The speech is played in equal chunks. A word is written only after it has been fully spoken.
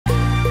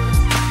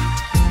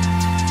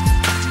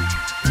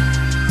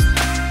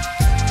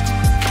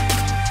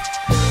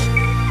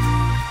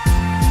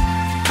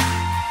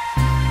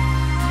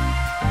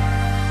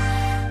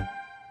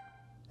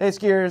Hey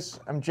skiers,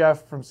 I'm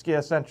Jeff from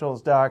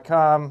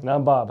Skiessentials.com. And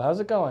I'm Bob. How's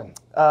it going?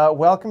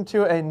 Welcome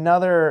to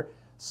another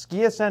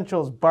Ski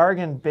Essentials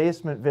bargain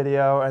basement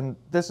video, and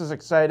this is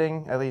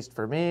exciting, at least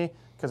for me,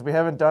 because we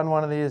haven't done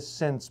one of these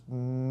since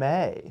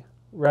May.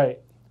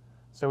 Right.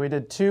 So we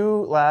did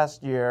two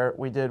last year.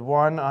 We did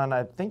one on,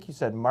 I think you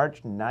said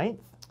March 9th?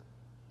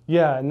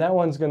 Yeah, and that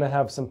one's going to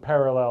have some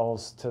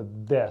parallels to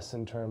this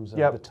in terms of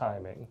the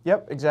timing.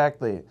 Yep,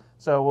 exactly.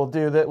 So we'll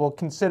do that. We'll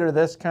consider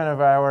this kind of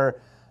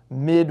our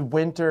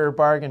midwinter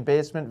bargain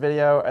basement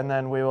video, and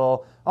then we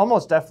will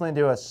almost definitely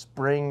do a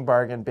spring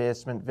bargain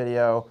basement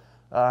video.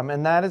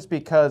 And that is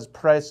because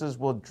prices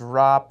will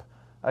drop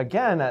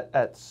again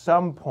at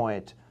some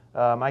point.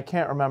 I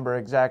can't remember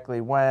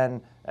exactly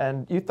when,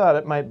 and you thought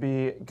it might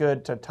be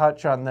good to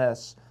touch on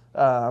this.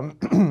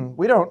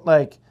 We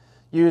don't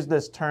use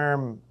this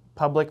term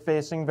public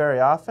facing very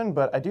often,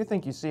 but I do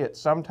think you see it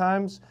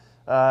sometimes.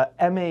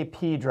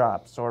 MAP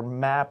drops or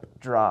MAP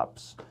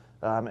drops.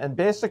 And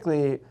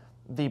basically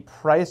the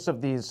price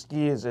of these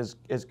skis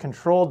is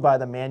controlled by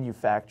the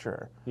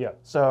manufacturer. Yeah.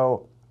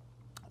 So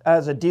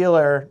as a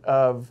dealer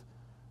of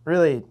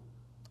really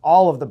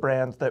all of the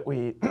brands that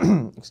we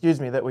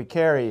that we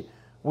carry,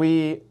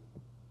 we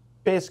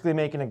basically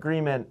make an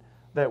agreement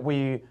that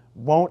we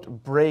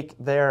won't break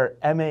their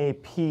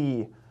MAP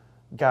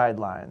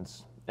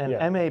guidelines.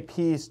 And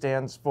MAP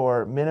stands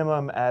for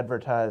minimum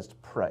advertised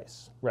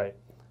price. Right.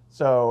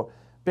 So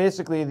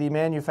basically the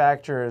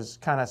manufacturers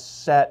kind of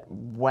set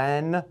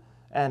when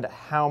and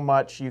how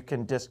much you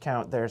can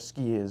discount their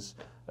skis,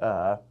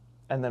 and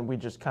then we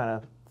just kind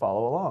of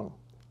follow along.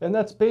 And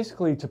that's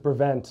basically to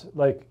prevent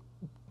like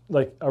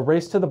a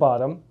race to the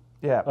bottom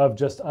of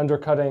just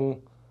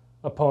undercutting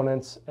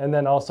opponents, and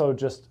then also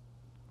just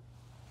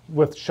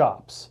with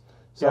shops.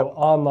 So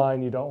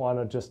online you don't want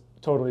to just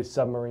totally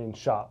submarine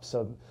shops.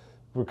 So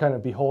we're kind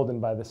of beholden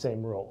by the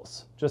same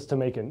rules, just to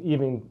make an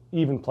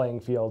even playing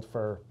field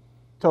for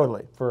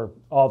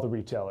all the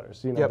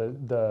retailers. You know,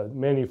 the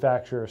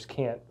manufacturers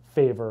can't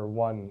favor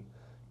one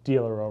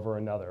dealer over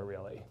another,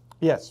 really.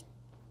 Yes,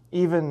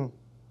 even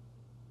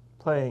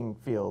playing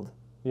field.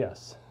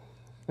 Yes.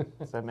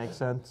 Does that make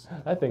sense?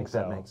 I think so.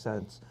 That makes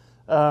sense.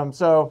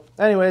 So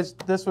anyways,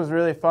 this was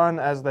really fun,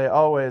 as they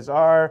always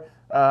are.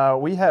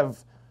 We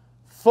have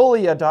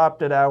fully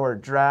adopted our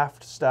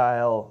draft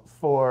style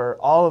for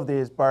all of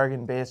these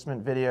bargain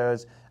basement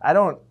videos. I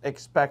don't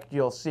expect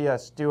you'll see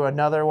us do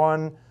another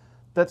one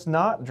that's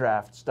not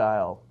draft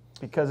style,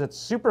 because it's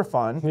super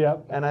fun.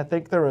 Yep. And I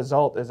think the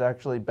result is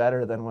actually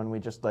better than when we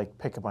just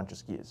pick a bunch of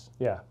skis.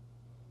 Yeah.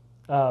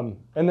 And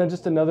then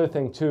just another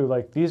thing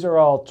too, these are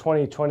all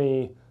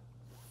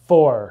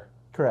 2024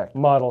 correct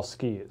model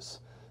skis.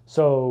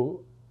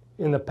 So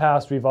in the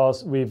past we've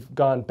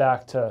gone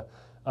back to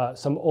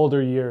some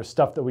older years,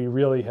 stuff that we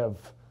really have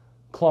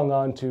clung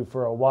on to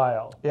for a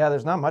while. Yeah,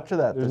 there's not much of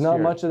that this year. There's not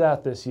much of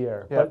that this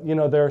year. Yep. But you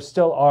know, there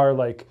still are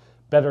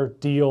better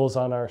deals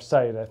on our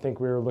site. I think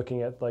we were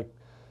looking at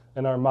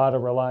an Armada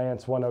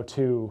Reliance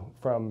 102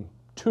 from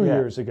 2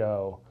 years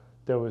ago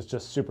that was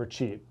just super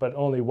cheap, but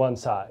only one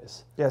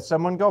size. Yeah,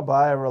 someone go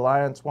buy a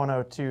Reliance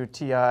 102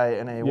 Ti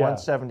and a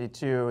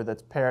 172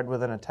 that's paired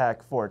with an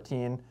Attack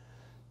 14,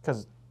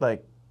 because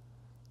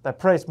that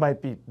price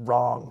might be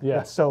wrong.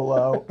 Yeah. It's so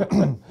low.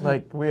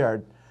 we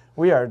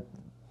are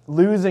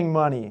losing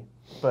money,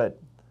 but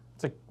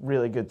it's a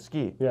really good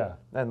ski. Yeah.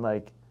 And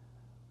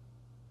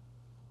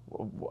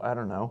I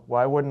don't know,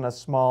 why wouldn't a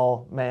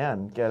small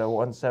man get a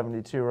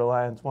 172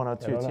 Reliance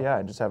 102 Ti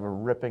and just have a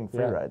ripping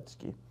freeride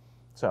ski?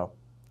 So,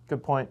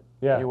 good point.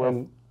 Yeah,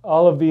 and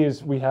all of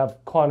these we have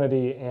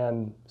quantity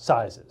and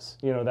sizes.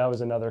 You know, that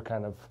was another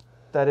kind of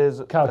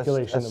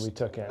calculation that we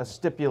took in. A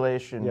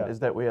stipulation is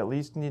that we at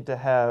least need to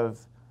have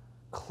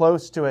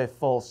close to a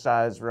full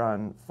size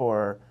run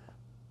for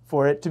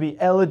it to be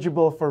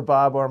eligible for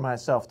Bob or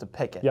myself to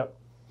pick it. Yep.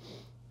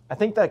 I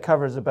think that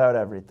covers about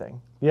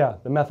everything. Yeah,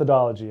 the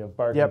methodology of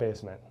bargain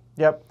basement.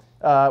 Yep.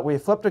 We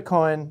flipped a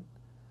coin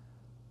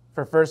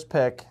for first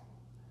pick.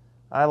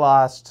 I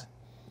lost.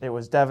 It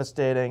was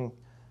devastating.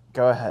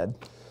 Go ahead.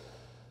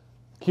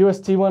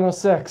 QST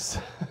 106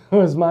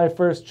 was my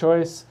first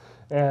choice,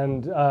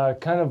 and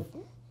kind of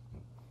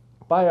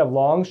by a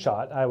long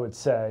shot, I would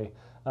say,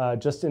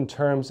 just in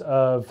terms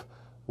of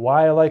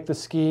why I like the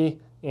ski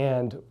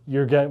and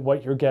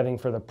what you're getting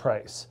for the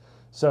price.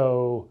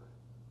 So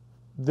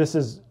this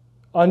is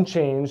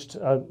unchanged.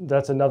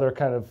 That's another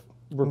kind of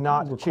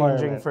not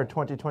changing for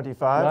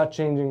 2025? Not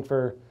changing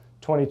for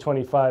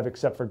 2025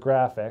 except for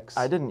graphics.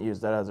 I didn't use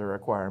that as a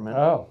requirement.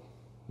 Oh,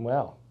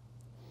 well.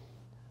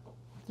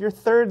 Your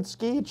third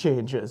ski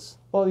changes.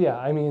 Well, yeah,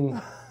 I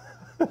mean,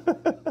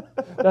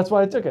 that's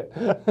why I took it.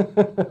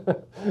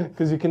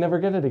 Because you can never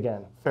get it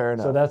again. Fair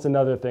enough. So that's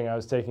another thing I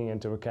was taking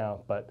into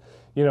account. But,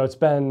 you know, it's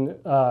been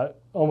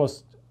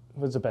almost,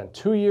 what's it been,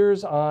 2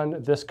 years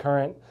on this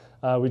current.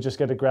 We just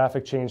get a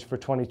graphic change for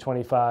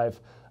 2025.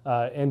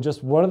 And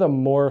just one of the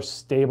more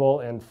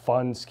stable and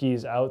fun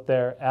skis out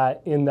there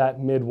in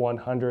that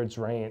mid-100s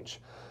range.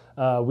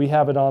 We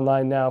have it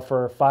online now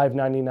for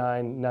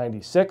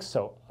 $599.96,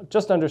 so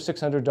just under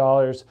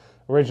 $600.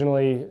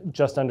 Originally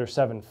just under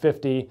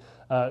 $750.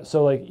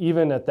 So like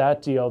even at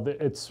that deal,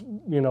 it's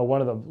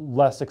one of the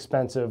less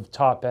expensive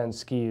top end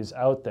skis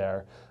out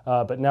there.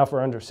 But now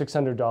for under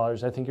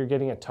 $600, I think you're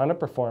getting a ton of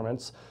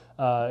performance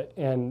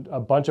and a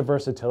bunch of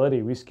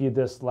versatility. We skied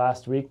this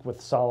last week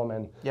with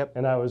Solomon,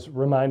 and I was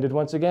reminded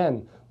once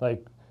again,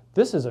 like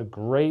this is a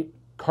great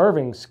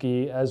carving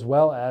ski as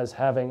well as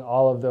having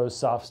all of those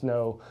soft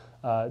snow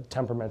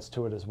temperaments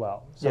to it as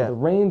well. So the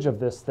range of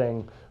this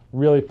thing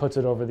really puts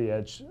it over the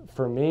edge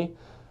for me.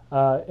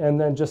 And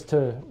then just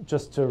to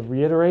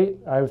reiterate,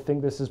 I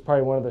think this is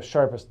probably one of the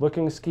sharpest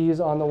looking skis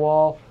on the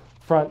wall,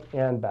 front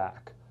and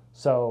back.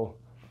 So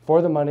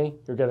for the money,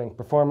 you're getting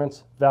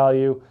performance,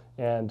 value,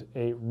 and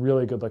a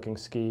really good looking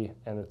ski,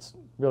 and it's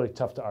really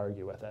tough to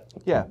argue with it.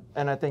 Yeah,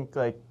 and I think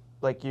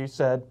like you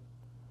said,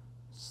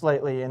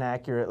 slightly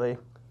inaccurately,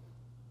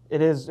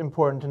 it is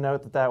important to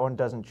note that that one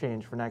doesn't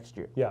change for next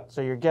year. Yeah. So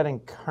you're getting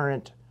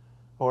current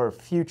or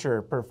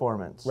future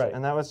performance. Right.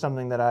 And that was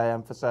something that I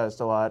emphasized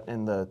a lot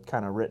in the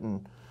kind of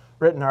written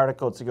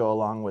article to go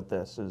along with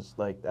this, is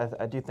like,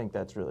 I do think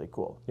that's really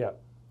cool. Yeah.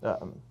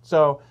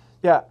 So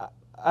yeah,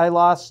 I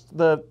lost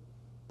the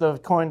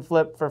coin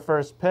flip for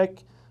first pick,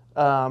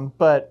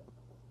 but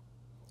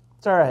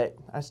it's all right.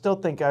 I still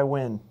think I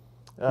win.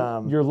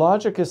 Your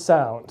logic is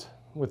sound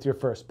with your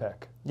first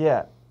pick.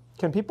 Yeah.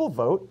 Can people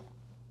vote?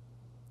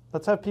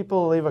 Let's have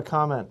people leave a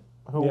comment.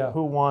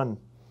 Who won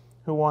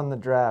the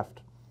draft?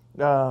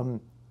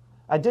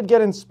 I did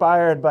get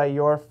inspired by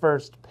your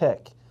first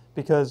pick,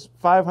 because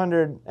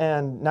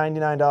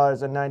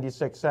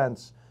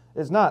 $599.96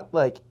 is not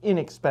like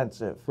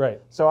inexpensive. Right.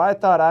 So I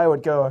thought I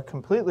would go a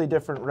completely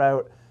different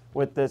route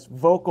with this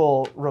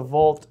Vocal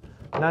Revolt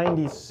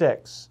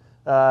 96.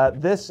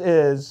 This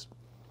is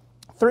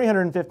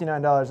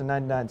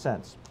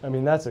 $359.99. I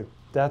mean, that's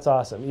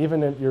awesome.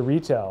 Even at your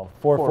retail,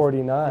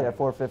 $449. Yeah,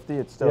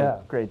 $450. It's still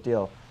a great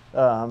deal.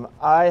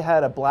 I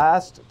had a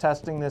blast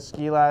testing this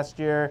ski last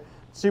year.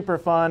 Super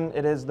fun.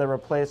 It is the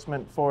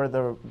replacement for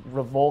the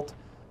Revolt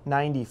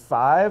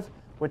 95,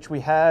 which we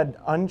had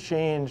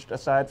unchanged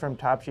aside from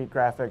top sheet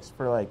graphics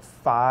for like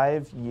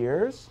 5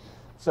 years.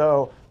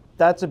 So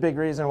that's a big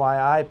reason why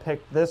I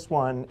picked this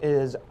one.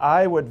 Is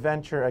I would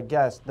venture a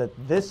guess that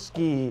this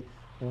ski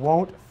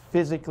won't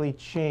physically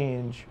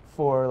change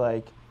for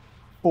like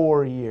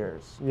 4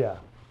 years. Yeah,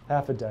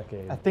 half a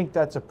decade. I think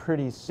that's a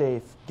pretty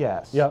safe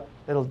guess. Yep.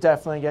 It'll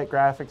definitely get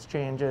graphics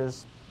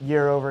changes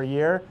year over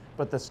year,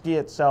 but the ski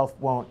itself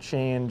won't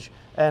change.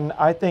 And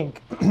I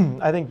think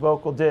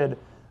Vocal did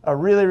a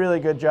really, really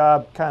good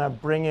job kind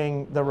of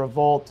bringing the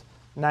Revolt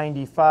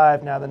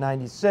 95, now the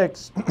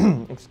 96,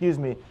 excuse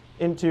me,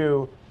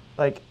 into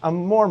like a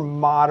more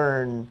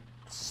modern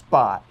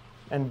spot.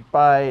 And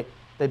they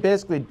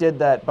basically did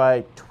that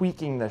by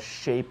tweaking the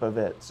shape of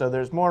it. So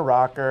there's more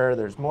rocker,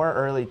 there's more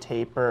early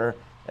taper,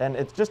 and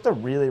it's just a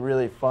really,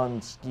 really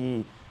fun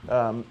ski.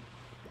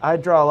 I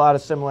draw a lot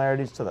of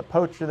similarities to the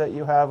Poacher that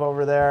you have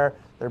over there.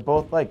 They're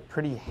both like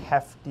pretty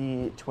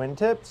hefty twin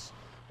tips.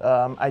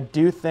 I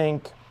do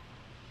think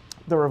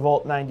the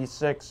Revolt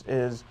 96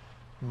 is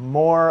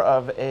more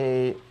of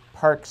a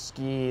park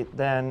ski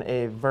than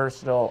a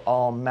versatile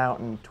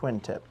all-mountain twin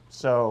tip.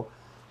 So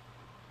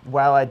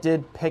while I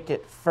did pick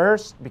it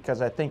first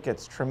because I think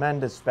it's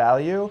tremendous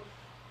value,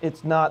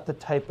 it's not the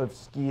type of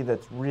ski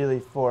that's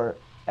really for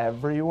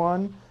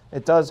everyone.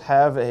 It does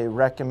have a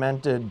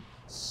recommended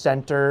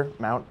center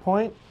mount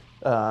point,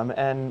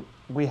 and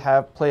we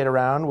have played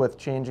around with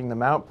changing the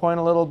mount point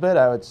a little bit.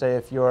 I would say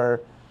if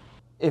you're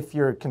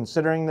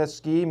considering this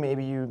ski,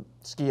 maybe you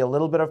ski a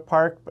little bit of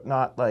park, but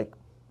not like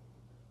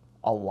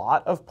a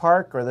lot of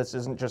park, or this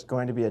isn't just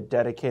going to be a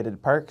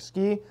dedicated park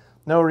ski.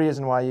 No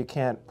reason why you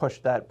can't push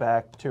that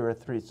back 2 or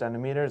 3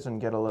 centimeters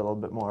and get a little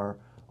bit more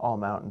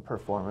all-mountain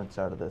performance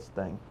out of this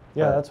thing.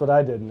 Yeah, that's what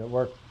I did, and it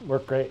worked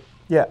great.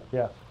 Yeah.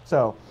 Yeah.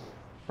 So,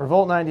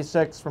 Revolt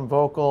 96 from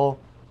Vocal,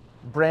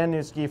 brand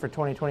new ski for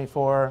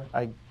 2024.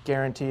 I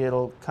guarantee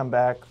it'll come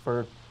back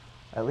for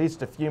at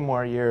least a few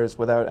more years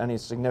without any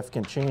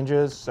significant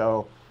changes.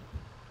 So,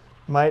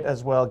 might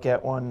as well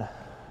get one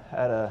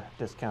at a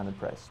discounted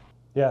price.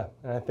 Yeah,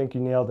 and I think you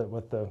nailed it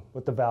with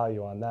the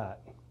value on that.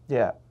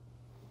 Yeah.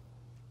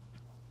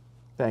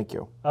 Thank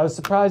you. I was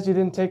surprised you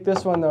didn't take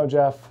this one though,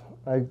 Jeff.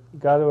 I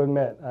got to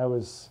admit, I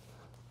was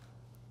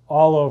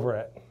all over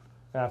it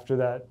after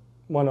that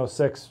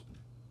 106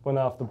 went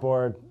off the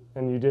board,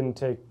 and you didn't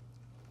take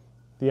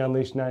the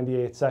Unleashed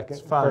 98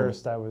 second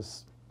first. I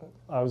was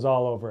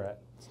all over it.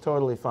 It's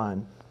totally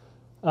fine.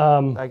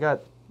 I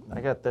got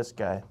this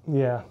guy.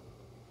 Yeah,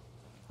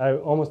 I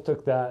almost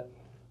took that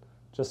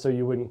just so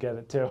you wouldn't get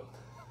it too.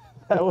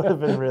 That would have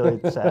been really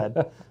sad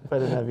if I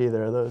didn't have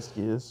either of those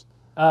skis.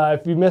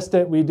 If you missed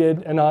it, we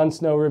did an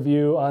on-snow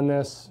review on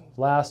this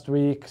last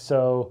week,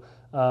 so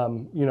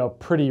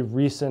pretty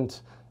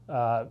recent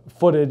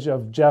footage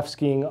of Jeff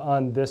skiing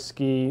on this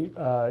ski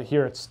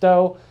here at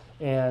Stowe,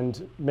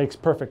 and makes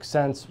perfect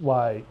sense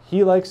why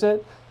he likes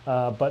it.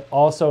 but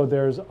also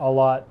there's a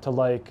lot to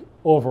like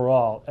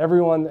overall.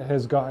 Everyone that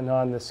has gotten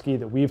on the ski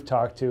that we've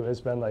talked to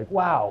has been like,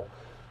 wow,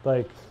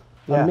 like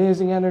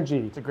amazing energy.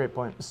 It's a great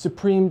point.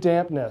 Supreme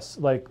dampness,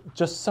 like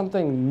just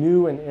something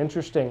new and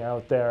interesting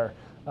out there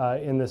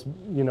in this,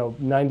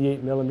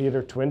 98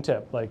 millimeter twin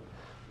tip. Like,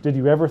 did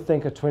you ever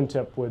think a twin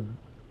tip would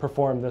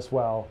perform this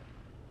well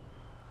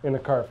in a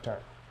carved turn?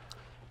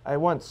 I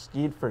once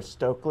skied for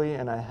Stokely,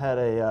 and I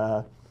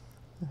had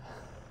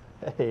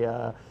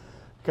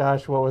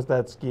gosh, what was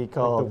that ski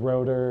called? Like the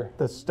Rotor.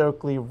 The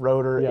Stokely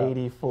Rotor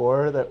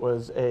 84 that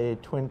was a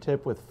twin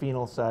tip with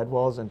phenol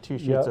sidewalls and 2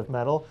 sheets of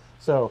metal.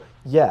 So,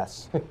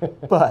 yes,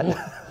 but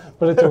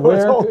it's a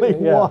rare, only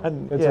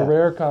one. It's a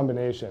rare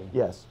combination.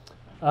 Yes.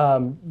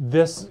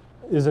 This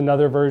is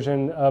another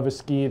version of a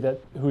ski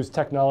whose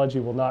technology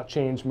will not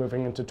change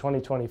moving into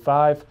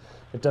 2025.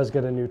 It does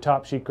get a new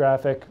top sheet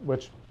graphic,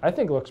 which I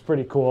think looks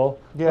pretty cool.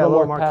 Yeah, a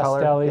little more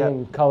pastel-y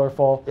and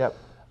colorful. Yep.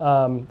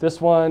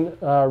 This one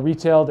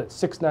retailed at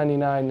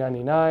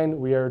 $699.99.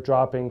 We are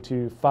dropping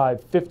to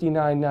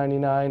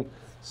 $559.99.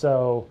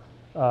 So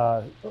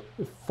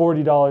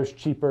 $40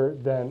 cheaper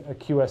than a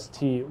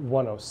QST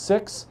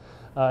 106,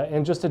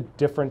 and just a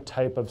different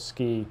type of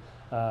ski.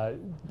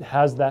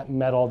 Has that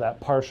metal, that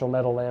partial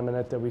metal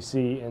laminate that we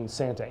see in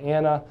Santa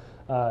Ana,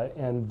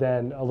 and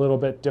then a little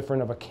bit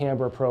different of a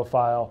camber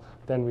profile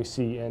than we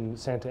see in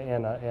Santa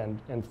Ana and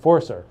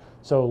Enforcer.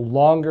 So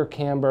longer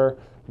camber,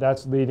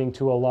 that's leading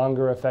to a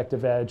longer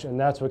effective edge, and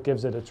that's what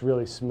gives it its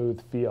really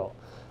smooth feel.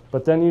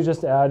 But then you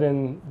just add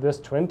in this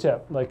twin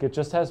tip, like it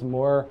just has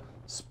more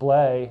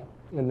splay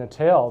in the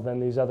tail than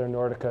these other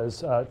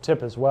Nordicas,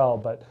 tip as well,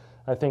 but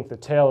I think the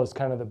tail is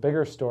kind of the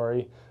bigger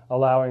story,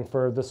 allowing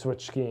for the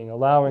switch skiing,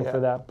 allowing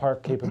for that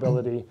park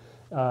capability,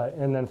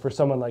 and then for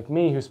someone like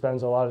me who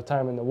spends a lot of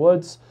time in the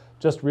woods,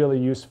 just really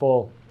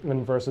useful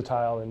and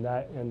versatile in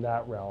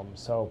that realm.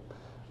 So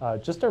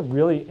just a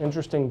really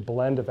interesting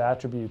blend of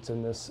attributes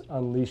in this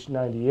Unleashed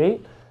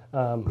 98.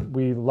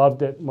 We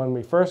loved it when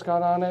we first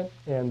got on it,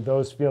 and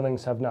those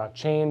feelings have not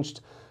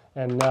changed.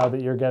 And now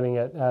that you're getting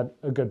it at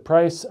a good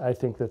price, I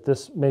think that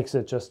this makes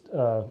it just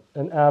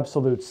an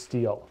absolute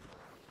steal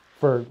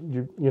for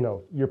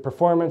your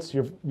performance,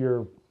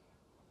 your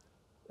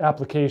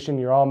application,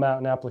 your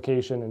all-mountain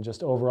application, and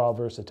just overall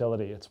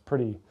versatility. It's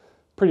pretty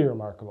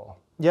remarkable.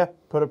 Yeah,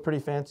 put a pretty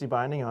fancy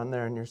binding on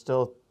there, and you're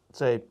still,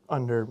 say,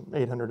 under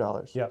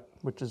 $800. Yeah,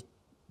 which is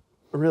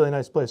a really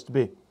nice place to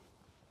be.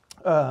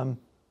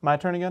 My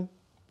turn again?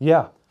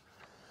 Yeah.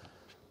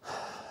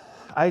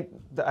 I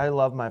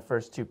love my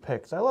first 2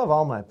 picks. I love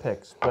all my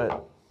picks,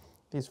 but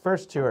these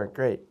first 2 are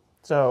great.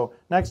 So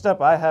next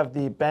up, I have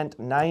the Bent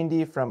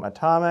 90 from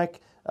Atomic.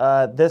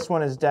 This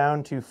one is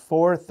down to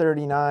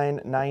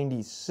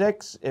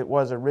 $439.96. It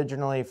was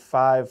originally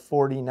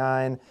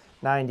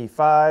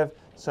 $549.95,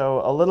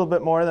 so a little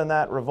bit more than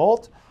that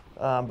Revolt.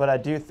 But I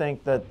do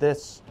think that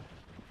this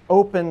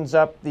opens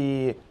up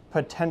the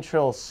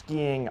potential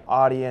skiing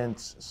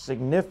audience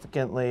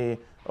significantly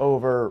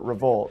over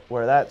Revolt,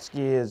 where that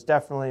ski is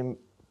definitely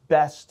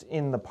best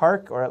in the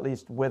park, or at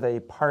least with a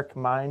park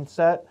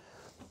mindset.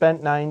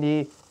 Bent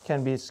 90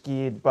 can be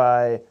skied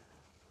by...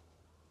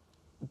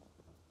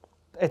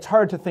 It's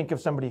hard to think of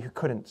somebody who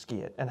couldn't ski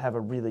it and have a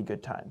really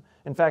good time.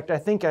 In fact, I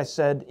think I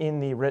said in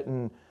the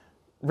written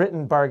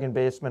Bargain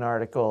Basement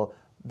article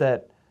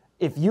that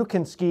if you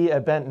can ski a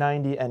Bent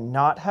 90 and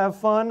not have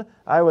fun,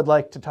 I would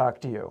like to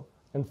talk to you.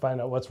 And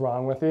find out what's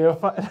wrong with you.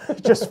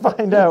 Just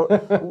find out,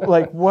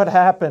 like, what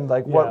happened,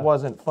 like, what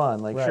wasn't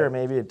fun. Like, sure,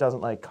 maybe it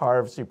doesn't, like,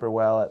 carve super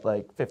well at,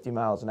 like, 50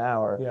 miles an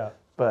hour.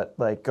 But,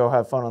 like, go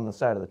have fun on the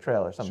side of the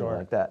trail or something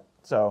like that.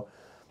 So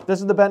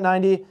this is the Bent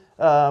 90.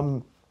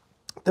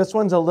 This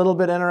one's a little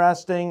bit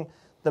interesting.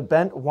 The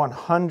Bent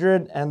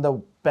 100 and the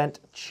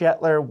Bent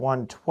Chetler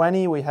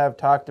 120. We have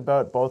talked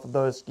about both of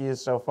those skis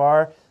so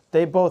far.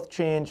 They both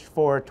changed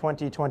for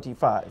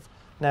 2025.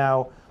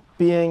 Now,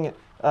 being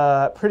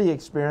pretty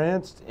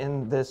experienced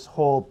in this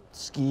whole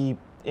ski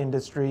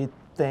industry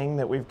thing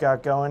that we've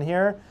got going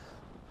here,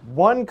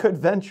 one could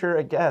venture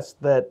a guess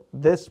that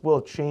this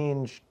will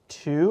change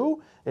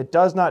too. It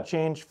does not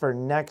change for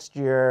next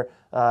year,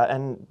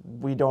 and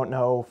we don't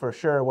know for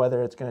sure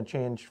whether it's going to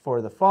change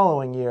for the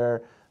following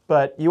year,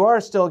 but you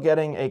are still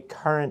getting a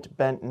current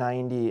Bent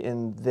 90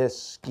 in this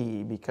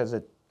ski because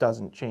it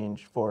doesn't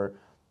change for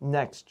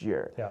next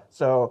year.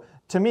 So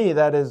to me,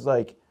 that is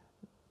like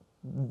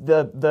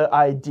the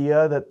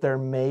idea that there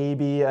may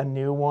be a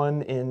new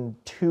one in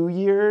 2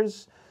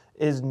 years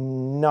is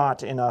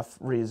not enough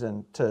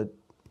reason to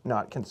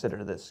not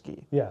consider this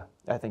ski.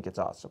 I think it's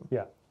awesome.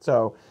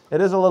 So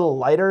it is a little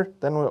lighter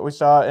than what we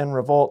saw in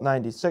Revolt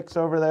 96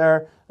 over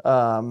there.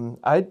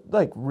 I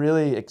like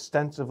really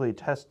extensively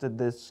tested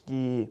this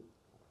ski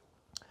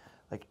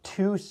like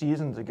 2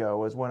 seasons ago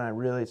was when I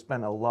really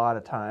spent a lot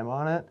of time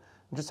on it.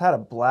 Just had a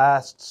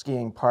blast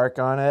skiing park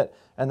on it,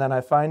 and then I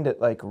find it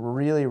like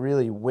really,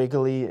 really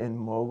wiggly in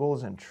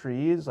moguls and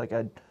trees. Like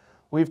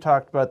we've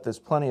talked about this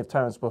plenty of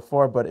times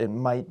before, but it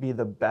might be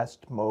the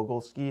best mogul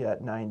ski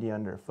at 90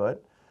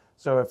 underfoot.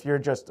 So if you're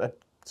just a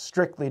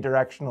strictly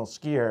directional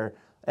skier,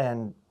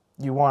 and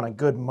you want a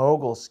good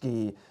mogul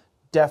ski,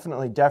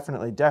 definitely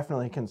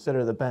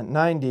consider the Bent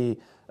 90.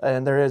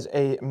 And there is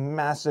a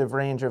massive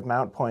range of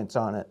mount points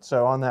on it.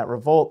 So on that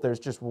Revolt, there's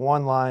just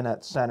one line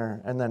at center,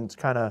 and then it's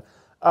kind of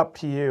up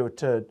to you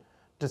to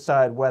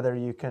decide whether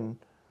you can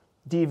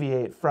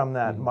deviate from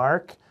that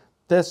mark.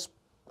 This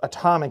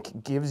Atomic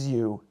gives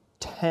you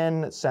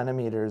 10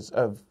 centimeters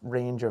of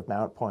range of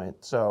mount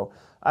point. So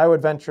I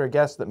would venture a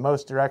guess that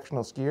most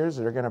directional skiers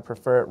are going to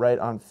prefer it right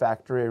on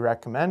factory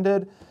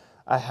recommended.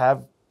 I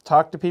have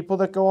talked to people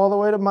that go all the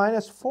way to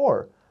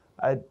 -4.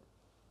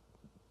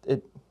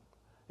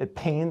 It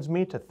pains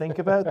me to think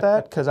about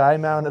that because I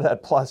mounted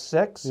at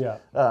 +6. Yeah.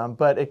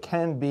 But it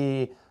can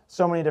be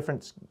so many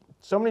different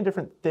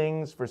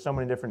things for so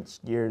many different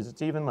skiers.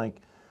 It's even like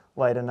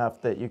light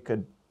enough that you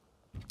could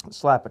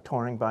slap a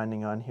touring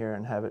binding on here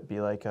and have it be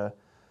like a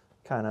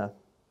kind of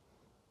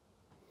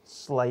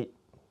slight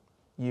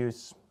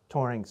use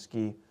touring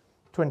ski.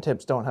 Twin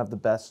tips don't have the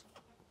best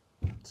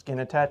skin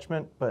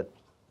attachment, but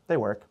they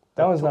work.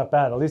 That one's not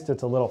bad. At least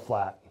it's a little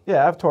flat.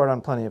 Yeah, I've toured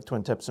on plenty of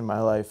twin tips in my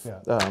life.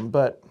 Yeah.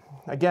 But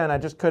again, I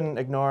just couldn't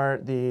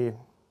ignore the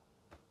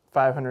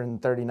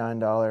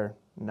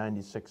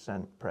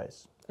 $539.96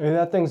 price. I mean,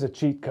 that thing's a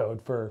cheat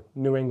code for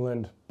New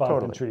England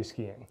bump and tree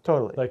skiing.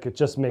 Totally. Like, it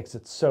just makes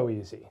it so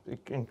easy.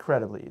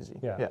 Incredibly easy.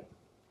 Yeah.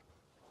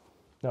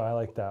 No, I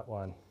like that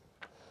one.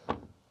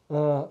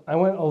 I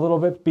went a little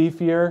bit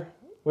beefier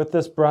with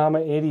this Brahma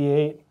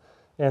 88,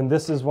 and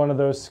this is one of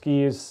those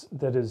skis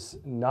that is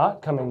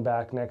not coming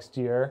back next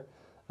year.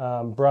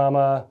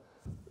 Brahma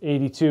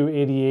 82,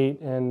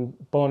 88, and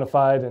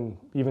Bonafide, and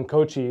even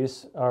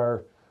Cochise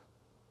are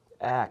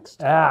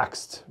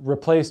axed,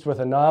 replaced with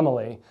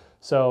Anomaly.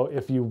 So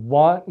if you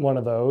want one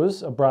of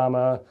those, a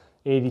Brahma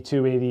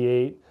 82,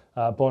 88,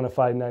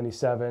 Bonafide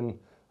 97,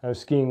 I was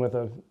skiing with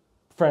a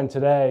friend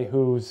today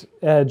whose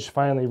edge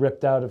finally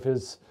ripped out of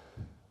his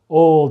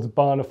old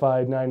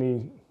Bonafide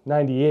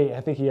 98.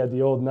 I think he had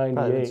the old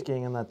 98. I've been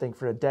skiing in that thing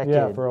for a decade.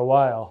 Yeah, for a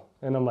while.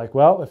 And I'm like,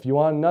 well, if you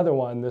want another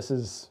one, this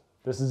is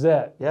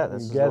it. Yeah,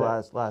 this is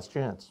the last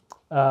chance.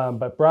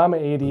 But Brahma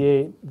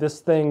 88, this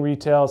thing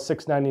retails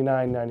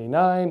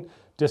 $699.99,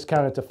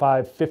 discounted to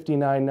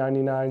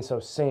 $559.99, so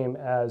same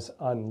as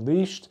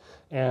Unleashed.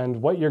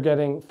 And what you're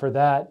getting for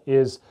that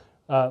is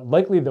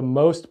likely the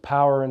most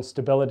power and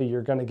stability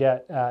you're going to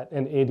get at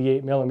an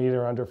 88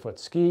 millimeter underfoot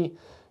ski.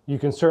 You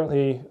can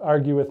certainly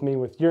argue with me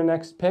with your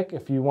next pick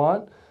if you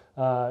want,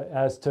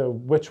 as to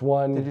which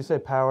one. Did you say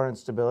power and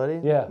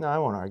stability? Yeah. No, I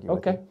won't argue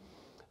with you.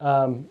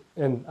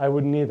 And I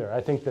wouldn't either.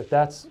 I think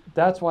that's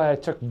why I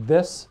took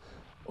this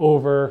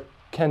over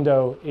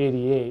Kendo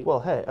 88.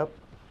 Well, hey,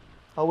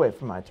 I'll wait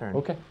for my turn.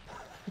 Okay.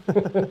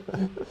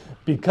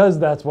 Because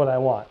that's what I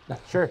want.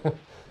 Sure.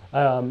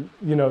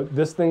 You know,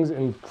 this thing's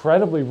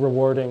incredibly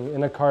rewarding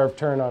in a carved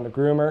turn on a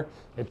groomer.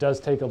 It does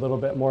take a little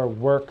bit more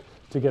work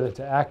to get it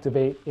to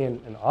activate in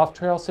an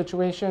off-trail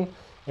situation.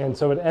 And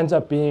so it ends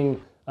up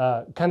being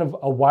kind of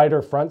a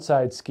wider front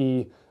side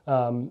ski,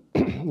 you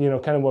know,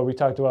 kind of what we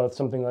talked about with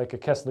something like a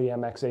Kesley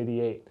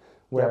MX88,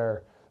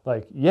 where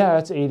like, yeah,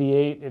 it's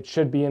 88, it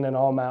should be in an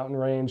all mountain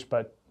range,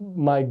 but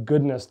my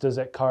goodness, does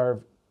it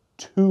carve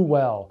too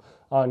well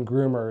on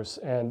groomers,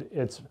 and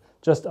it's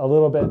just a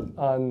little bit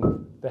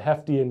on the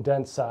hefty and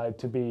dense side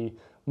to be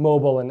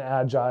mobile and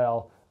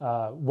agile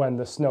when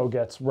the snow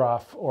gets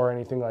rough or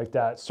anything like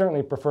that.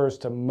 Certainly prefers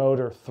to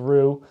motor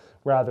through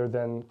rather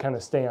than kind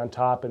of stay on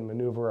top and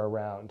maneuver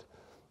around.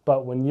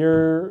 But when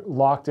you're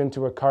locked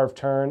into a carved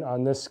turn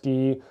on this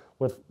ski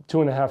with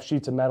 2.5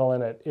 sheets of metal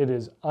in it, it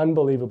is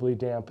unbelievably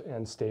damp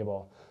and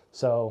stable.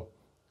 So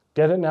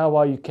get it now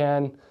while you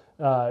can.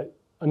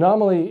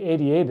 Anomaly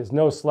 88 is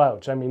no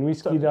slouch. I mean, we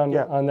skied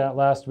on that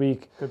last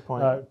week. Good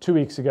point. 2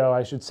 weeks ago,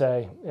 I should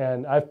say.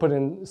 And I've put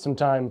in some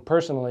time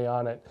personally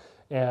on it.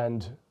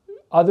 And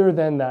other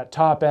than that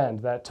top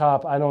end,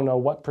 I don't know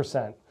what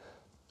percent,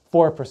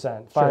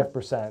 4%,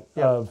 5%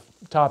 of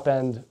top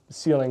end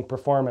ceiling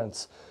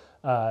performance,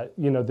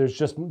 you know,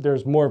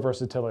 there's more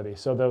versatility.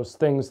 So those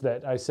things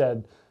that I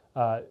said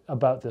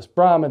about this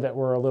Brahma that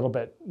were a little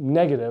bit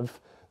negative,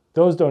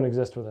 those don't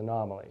exist with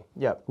Anomaly.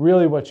 Yep.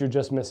 Really what you're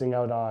just missing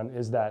out on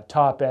is that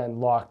top end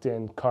locked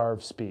in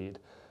carve speed.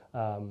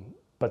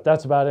 But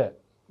that's about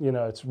it. You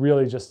know, it's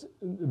really just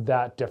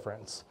that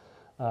difference.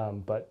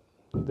 But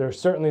there's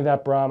certainly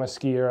that Brahma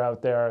skier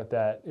out there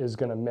that is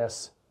going to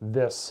miss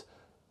this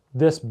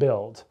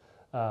build,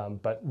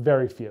 but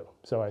very few.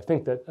 So I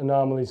think that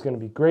Anomaly is going to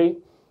be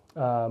great.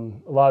 A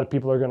lot of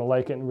people are going to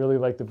like it and really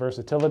like the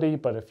versatility,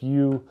 but if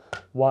you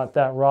want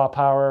that raw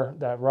power,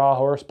 that raw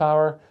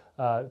horsepower,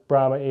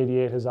 Brahma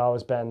 88 has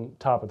always been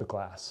top of the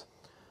class.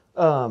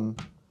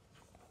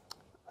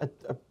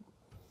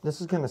 This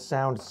is going to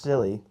sound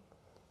silly,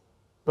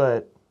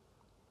 but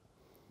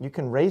you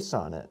can race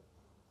on it.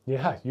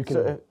 Yeah, you can.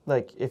 So,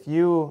 if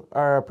you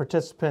are a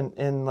participant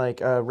in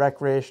like a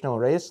recreational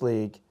race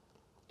league,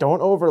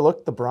 don't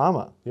overlook the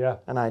Brahma. Yeah.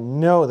 And I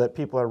know that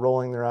people are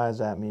rolling their eyes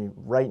at me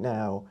right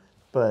now,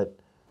 but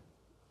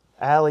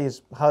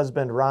Allie's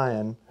husband,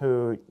 Ryan,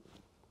 who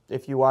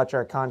if you watch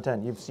our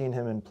content, you've seen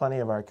him in plenty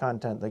of our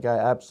content. The guy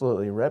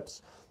absolutely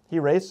rips. He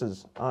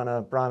races on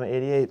a Brahma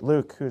 88.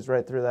 Luke, who's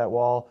right through that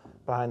wall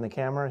behind the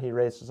camera, he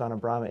races on a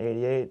Brahma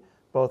 88.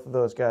 Both of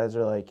those guys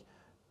are like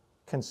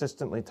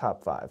consistently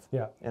top 5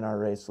 in our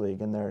race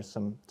league, and there are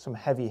some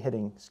heavy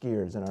hitting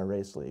skiers in our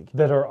race league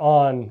that are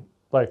on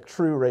like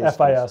true race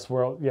FIS skis.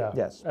 World,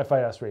 yes,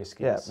 FIS race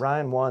skis. Yeah,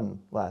 Ryan won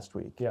last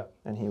week. Yeah,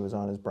 and he was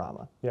on his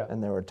Brahma. Yeah,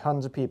 and there were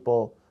tons of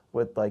people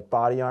with like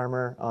body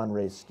armor on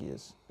race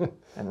skis,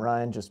 and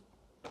Ryan just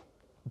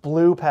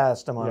blew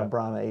past him on a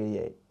Brahma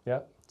 88. Yeah,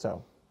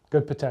 so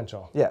good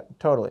potential. Yeah,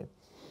 totally.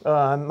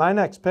 My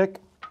next pick,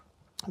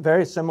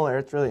 very similar.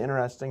 It's really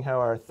interesting how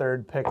our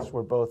third picks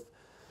were both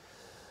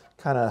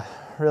kind of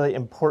really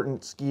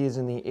important skis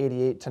in the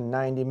 88 to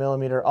 90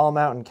 millimeter all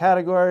mountain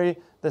category.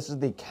 This is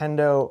the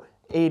Kendo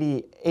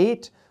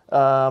 88,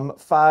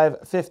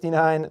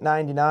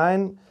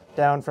 $559.99,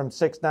 down from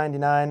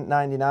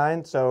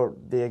 $699.99. So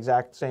the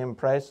exact same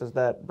price as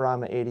that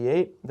Brahma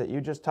 88 that you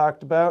just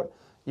talked about.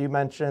 You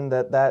mentioned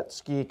that that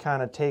ski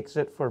kind of takes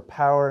it for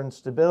power and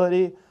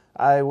stability.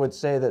 I would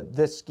say that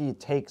this ski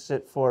takes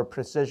it for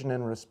precision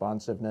and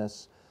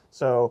responsiveness.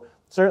 So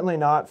certainly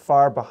not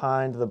far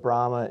behind the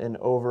Brahma in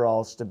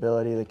overall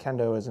stability. The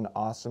Kendo is an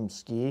awesome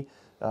ski,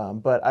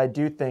 but I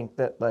do think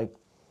that like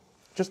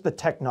just the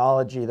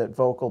technology that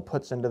Vocal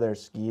puts into their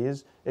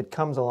skis, it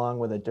comes along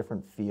with a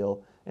different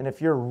feel. And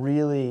if you're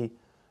really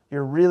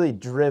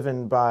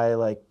driven by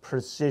like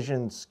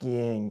precision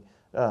skiing,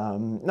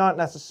 not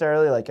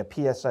necessarily like a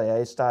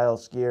PSIA style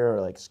skier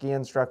or like ski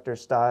instructor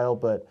style,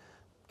 but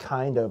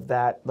kind of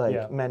that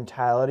like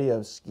mentality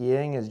of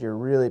skiing is you're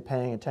really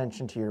paying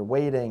attention to your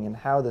weighting and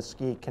how the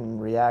ski can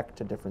react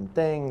to different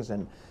things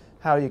and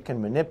how you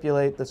can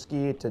manipulate the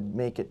ski to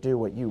make it do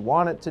what you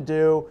want it to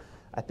do.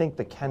 I think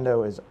the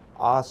Kendo is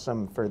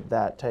awesome for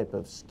that type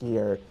of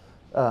skier.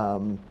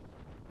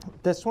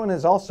 This one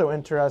is also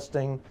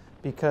interesting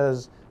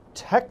because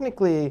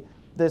technically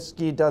this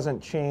ski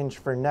doesn't change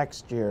for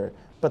next year,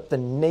 but the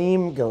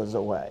name goes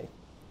away.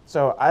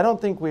 So I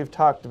don't think we've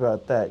talked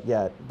about that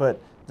yet,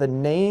 but the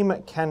name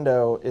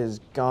Kendo is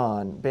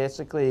gone.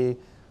 Basically,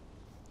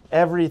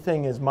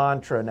 everything is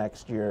Mantra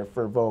next year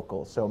for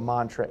Vocal. So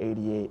Mantra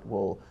 88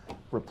 will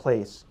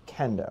replace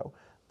Kendo.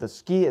 The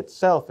ski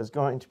itself is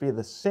going to be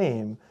the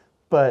same,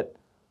 but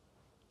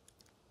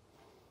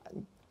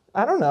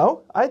I don't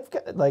know. I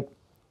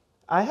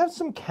have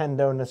some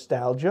Kendo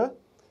nostalgia.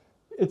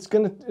 It's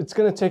gonna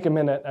take a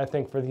minute, I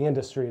think, for the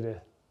industry to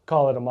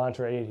call it a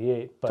Mantra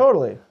 88. But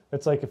totally.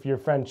 It's like if your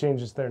friend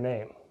changes their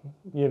name,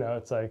 you know,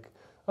 it's like,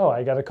 oh,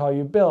 I got to call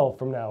you Bill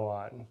from now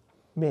on.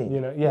 Me.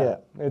 You know, yeah.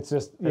 It's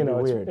just, you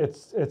know,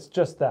 it's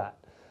just that.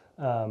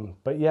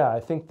 But yeah, I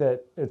think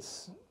that it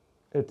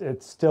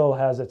still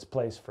has its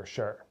place for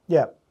sure.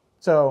 Yeah.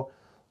 So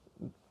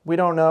we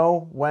don't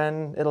know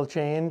when it'll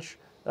change.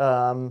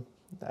 I'm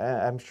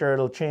sure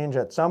it'll change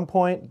at some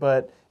point,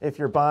 but if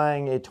you're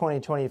buying a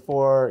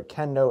 2024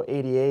 Kendo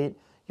 88,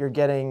 you're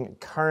getting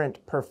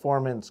current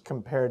performance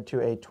compared to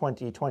a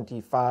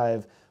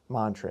 2025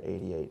 Mantra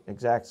 88.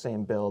 Exact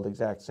same build,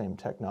 exact same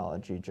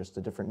technology, just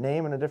a different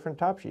name and a different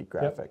top sheet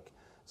graphic. Yep.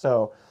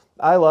 So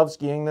I love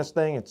skiing this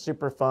thing. It's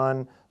super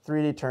fun.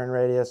 3D turn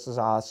radius is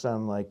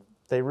awesome. Like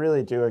they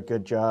really do a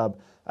good job.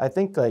 I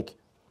think like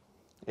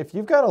if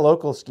you've got a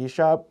local ski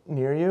shop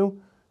near you,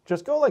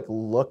 just go like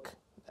look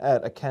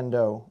at a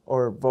Kendo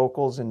or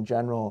Vocals in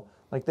general.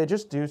 Like they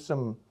just do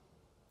some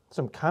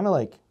kind of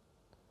like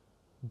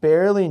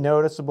barely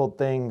noticeable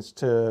things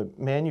to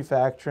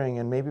manufacturing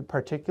and maybe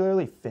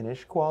particularly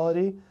finish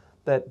quality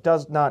that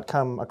does not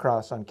come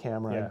across on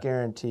camera. I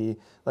guarantee,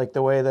 like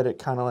the way that it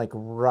kind of like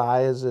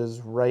rises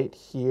right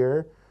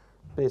here,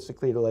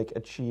 basically to like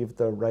achieve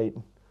the right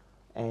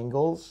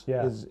angles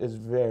is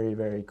very,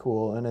 very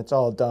cool. And it's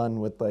all done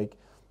with like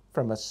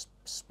from a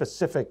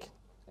specific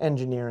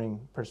engineering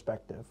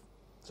perspective.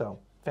 So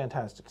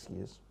fantastic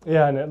skis.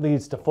 Yeah, and it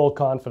leads to full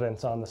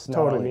confidence on the snow.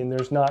 Totally. I mean,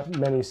 there's not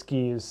many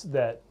skis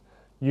that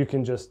you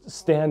can just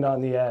stand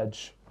on the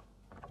edge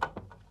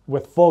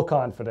with full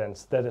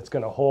confidence that it's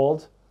going to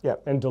hold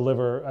and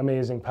deliver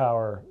amazing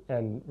power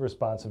and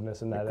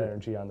responsiveness and that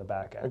energy on the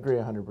back end. Agree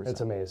 100%.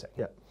 It's amazing.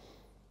 Yeah.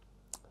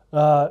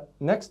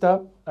 Next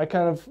up, I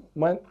kind of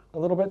went a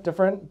little bit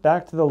different,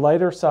 back to the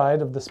lighter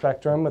side of the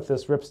spectrum with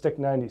this Ripstick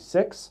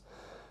 96.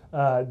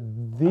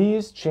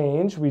 These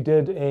change. We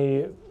did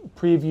a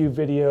preview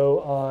video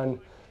on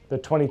the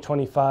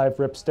 2025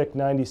 Ripstick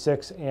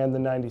 96 and the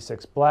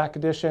 96 Black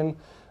Edition.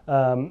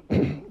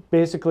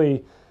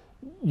 Basically,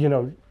 you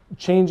know,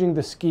 changing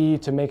the ski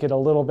to make it a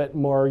little bit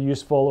more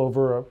useful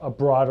over a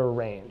broader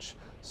range.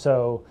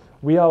 So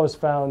we always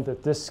found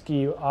that this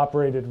ski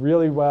operated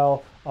really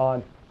well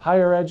on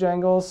higher edge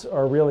angles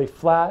or really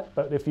flat,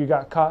 but if you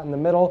got caught in the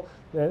middle,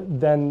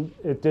 then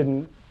it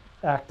didn't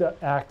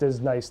act as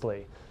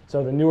nicely.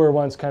 So the newer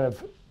ones kind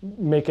of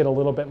make it a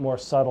little bit more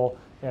subtle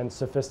and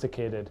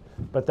sophisticated.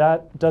 But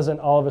that doesn't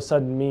all of a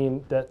sudden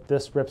mean that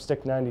this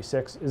Ripstick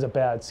 96 is a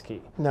bad ski.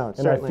 No, it's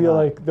and I certainly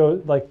feel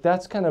not. like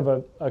that's kind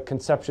of a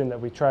conception that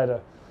we try to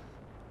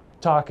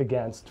talk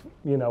against,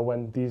 you know,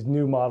 when these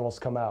new models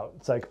come out.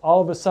 It's like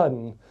all of a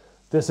sudden,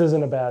 this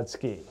isn't a bad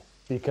ski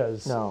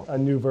because a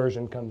new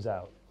version comes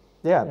out.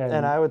 Yeah,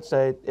 and I would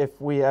say if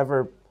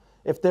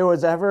there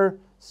was ever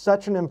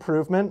such an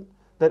improvement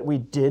that we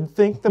did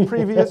think the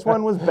previous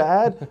one was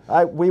bad,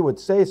 we would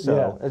say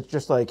so. Yeah. It's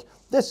just like,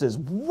 this is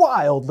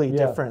wildly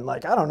different.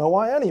 Like, I don't know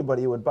why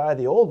anybody would buy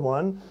the old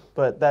one,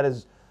 but that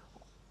is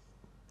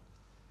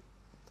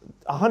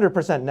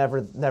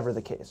 100% never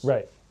the case.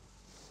 Right.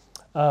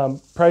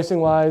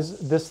 Pricing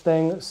wise, this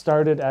thing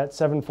started at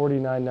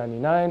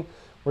 $749.99.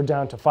 We're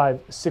down to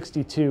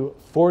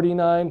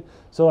 $562.49.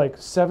 So like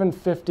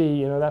 $750,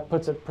 you know, that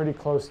puts it pretty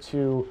close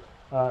to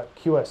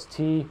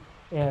QST.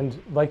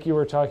 And like you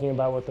were talking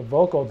about with the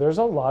vocal, there's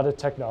a lot of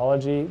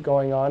technology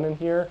going on in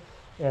here.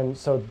 And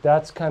so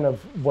that's kind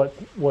of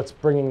what's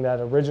bringing that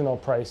original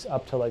price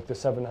up to like the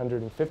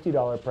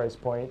 $750 price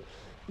point.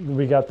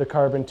 We got the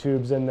carbon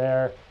tubes in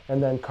there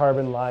and then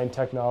carbon line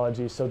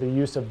technology. So the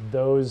use of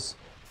those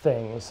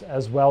things,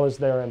 as well as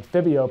their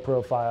amphibio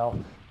profile,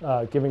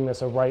 giving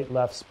this a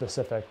right-left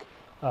specific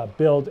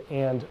build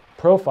and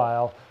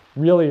profile,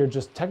 really are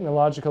just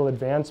technological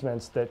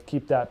advancements that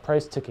keep that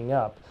price ticking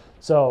up.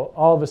 So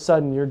all of a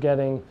sudden you're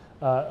getting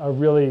a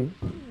really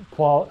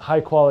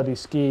high-quality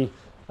ski,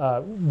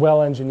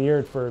 well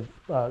engineered for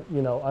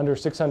you know, under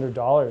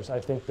 $600. I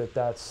think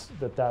that's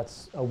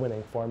a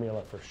winning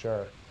formula for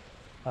sure.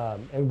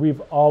 And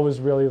we've always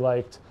really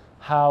liked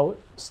how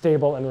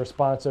stable and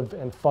responsive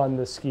and fun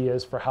the ski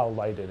is for how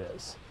light it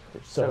is.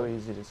 It's so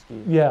easy to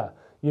ski. Yeah.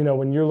 You know,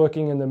 when you're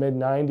looking in the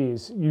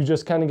mid-90s, you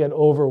just kind of get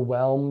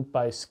overwhelmed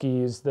by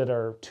skis that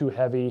are too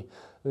heavy.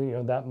 You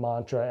know, that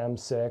Mantra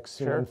M6,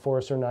 you know,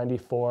 Enforcer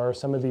 94,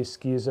 some of these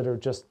skis that are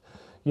just,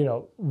 you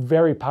know,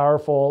 very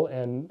powerful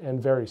and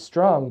very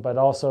strong, but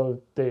also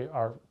they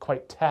are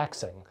quite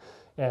taxing.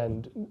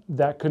 And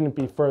that couldn't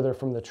be further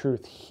from the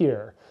truth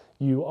here.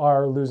 You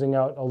are losing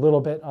out a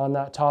little bit on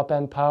that top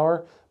end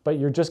power, but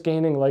you're just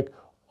gaining like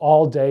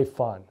all day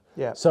fun.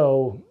 Yeah.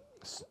 So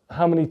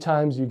how many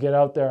times you get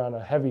out there on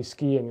a heavy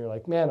ski and you're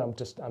like, man, I'm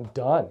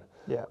done.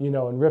 Yeah. You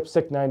know, and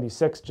Ripstick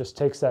 96 just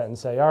takes that and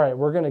say, all right,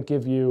 we're going to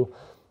give you,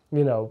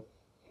 you know,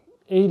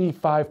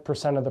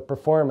 85% of the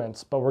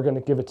performance, but we're going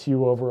to give it to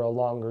you over a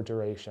longer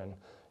duration.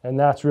 And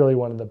that's really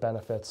one of the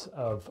benefits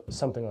of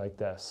something like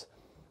this.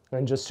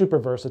 And just super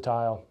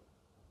versatile.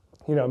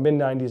 You know,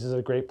 mid-90s is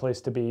a great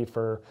place to be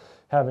for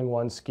having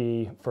one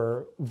ski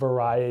for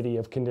variety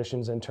of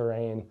conditions and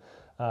terrain.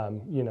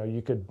 You know,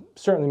 you could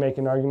certainly make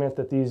an argument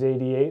that these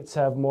 88s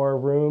have more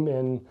room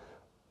in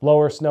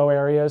lower snow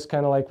areas,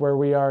 kind of like where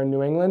we are in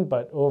New England,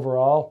 but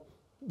overall,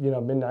 you know,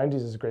 mid-90s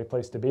is a great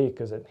place to be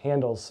because it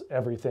handles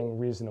everything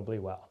reasonably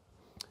well.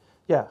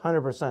 Yeah,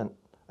 100%.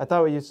 I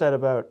thought what you said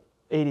about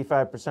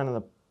 85% of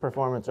the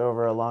performance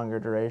over a longer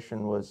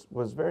duration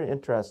was very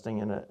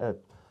interesting and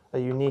a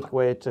unique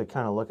way to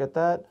kind of look at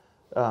that.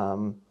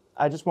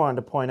 I just wanted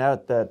to point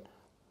out that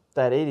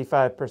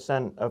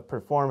 85% of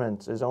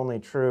performance is only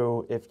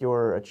true if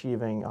you're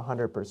achieving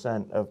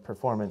 100% of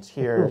performance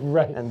here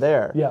and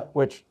there,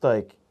 which,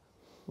 like,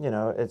 you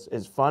know,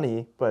 it's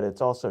funny, but it's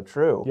also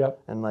true.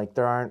 Yep. And like,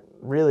 there aren't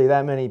really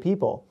that many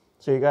people.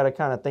 So you got to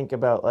kind of think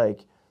about,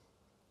 like,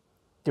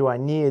 do I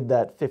need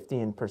that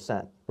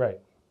 15%? Right.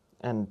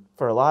 And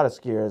for a lot of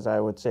skiers,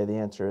 I would say the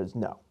answer is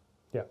no.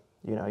 Yeah.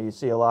 You know, you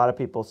see a lot of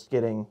people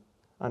skidding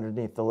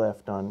underneath the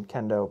lift on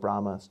Kendo,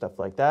 Brahma, stuff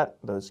like that.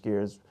 Those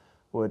skiers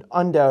would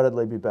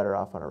undoubtedly be better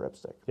off on a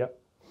Ripstick. Yep.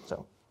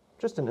 So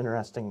just an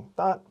interesting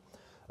thought.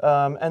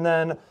 And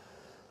then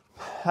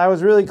I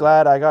was really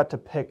glad I got to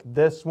pick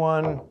this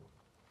one.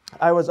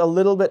 I was a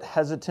little bit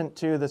hesitant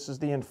too. This is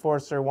the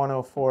Enforcer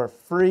 104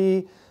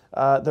 Free.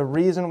 The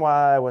reason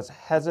why I was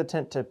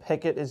hesitant to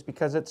pick it is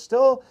because it's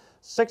still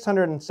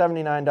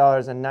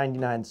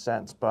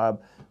 $679.99,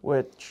 Bob,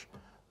 which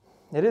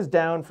it is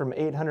down from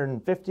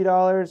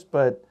 $850,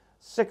 but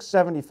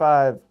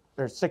 $675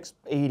 or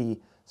 $680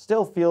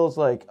 still feels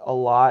like a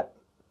lot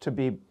to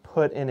be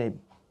put in a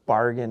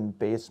bargain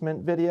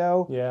basement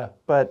video. Yeah.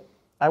 But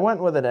I went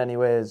with it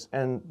anyways,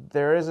 and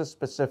there is a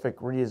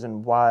specific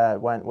reason why I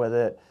went with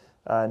it.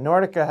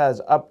 Nordica has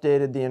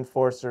updated the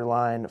Enforcer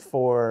line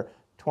for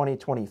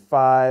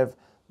 2025.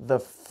 The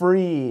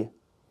free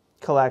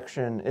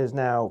collection is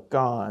now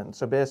gone.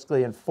 So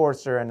basically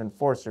Enforcer and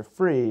Enforcer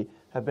Free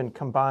have been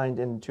combined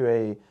into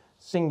a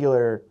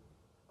singular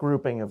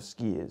grouping of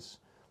skis.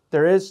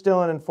 There is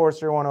still an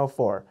Enforcer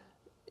 104.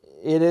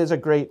 It is a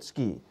great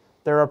ski.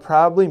 There are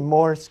probably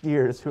more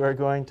skiers who are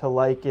going to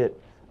like it,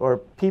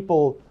 or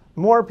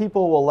more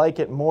people will like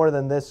it more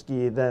than this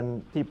ski than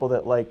people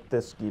that like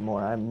this ski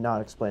more. I'm not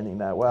explaining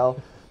that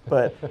well,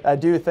 but I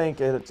do think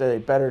it's a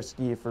better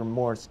ski for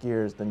more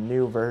skiers, the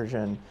new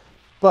version.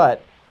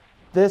 But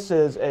this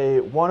is a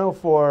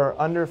 104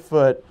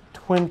 underfoot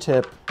twin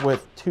tip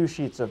with 2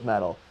 sheets of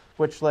metal,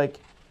 which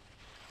like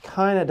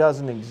kind of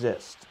doesn't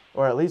exist,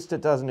 or at least it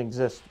doesn't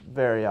exist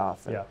very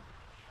often. Yeah.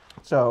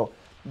 So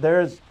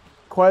there's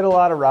quite a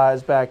lot of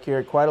rise back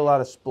here, quite a lot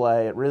of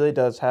splay. It really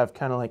does have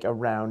kind of like a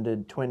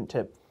rounded twin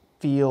tip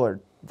feel or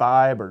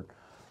vibe or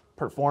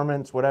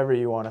performance, whatever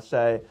you want to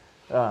say.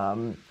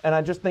 And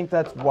I just think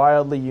that's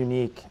wildly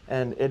unique,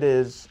 and it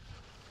is.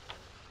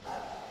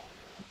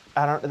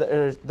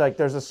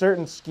 There's a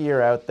certain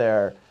skier out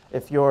there,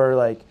 if you're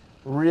like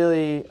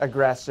really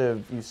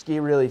aggressive, you ski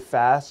really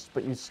fast,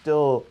 but you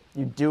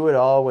do it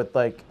all with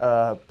like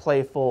a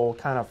playful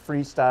kind of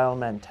freestyle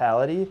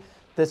mentality.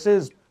 This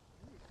is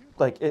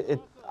like,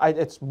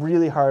 it's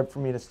really hard for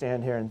me to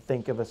stand here and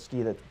think of a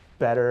ski that's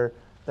better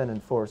than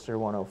Enforcer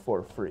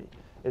 104 Free.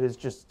 It is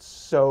just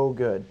so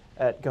good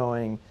at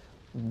going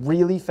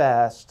really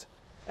fast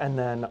and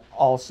then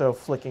also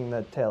flicking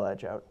the tail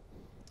edge out.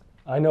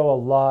 I know a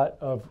lot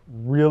of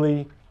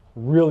really,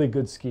 really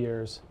good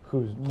skiers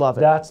who love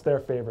it. That's their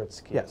favorite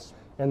ski. Yes.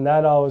 And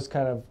that always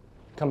kind of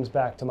comes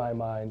back to my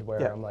mind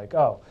where I'm like,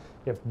 oh,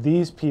 if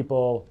these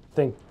people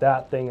think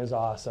that thing is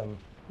awesome,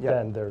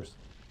 then there's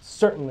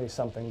certainly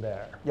something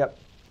there. Yep.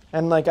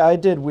 And like I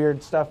did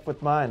weird stuff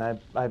with mine.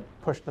 I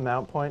pushed the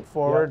mount point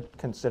forward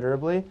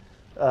considerably.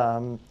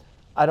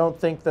 I don't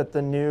think that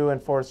the new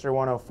Enforcer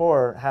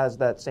 104 has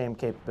that same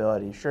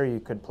capability. Sure, you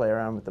could play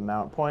around with the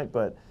mount point,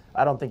 but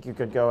I don't think you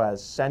could go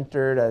as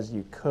centered as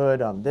you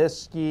could on this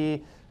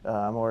ski.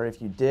 Or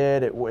if you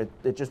did,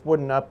 it just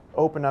wouldn't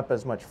open up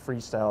as much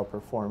freestyle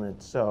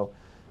performance. So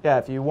yeah,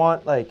 if you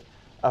want like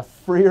a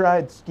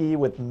freeride ski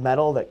with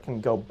metal that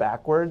can go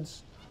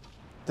backwards,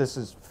 this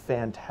is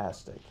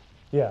fantastic.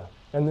 Yeah,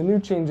 and the new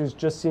changes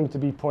just seem to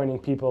be pointing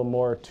people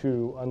more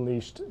to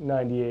Unleashed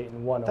 98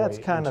 and 108.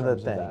 That's kind of the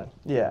thing.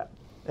 Yeah,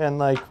 and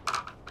like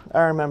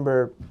I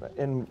remember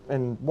in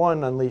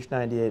one Unleashed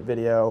 98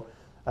 video,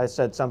 I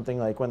said something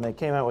like, when they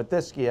came out with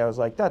this ski, I was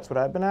like, that's what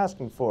I've been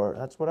asking for.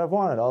 That's what I've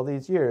wanted all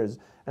these years.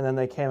 And then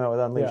they came out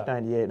with Unleashed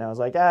 98, and I was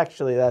like,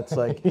 actually, that's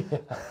like,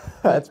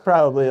 that's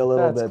probably a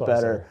little bit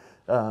better.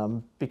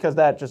 Because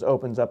that just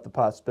opens up the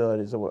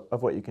possibilities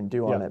of what you can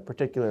do on it,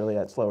 particularly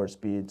at slower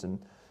speeds. And,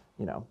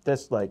 you know,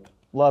 this like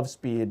loves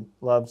speed,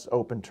 loves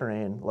open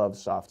terrain,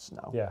 loves soft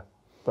snow. Yeah.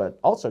 But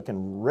also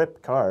can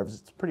rip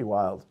carves. It's pretty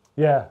wild.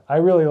 Yeah, I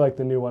really like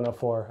the new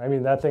 104. I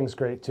mean, that thing's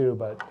great too,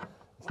 but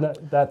it's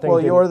not that thing.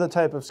 Well, you're the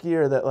type of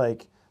skier that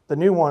like the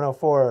new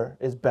 104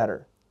 is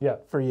better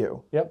for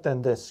you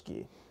than this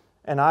ski.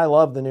 And I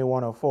love the new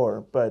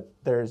 104, but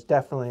there's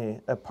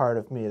definitely a part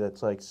of me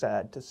that's like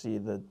sad to see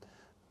the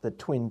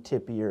twin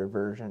tippier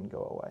version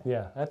go away.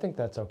 Yeah, I think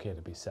that's okay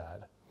to be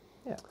sad.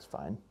 Yeah, it's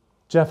fine.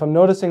 Jeff, I'm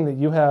noticing that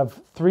you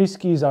have 3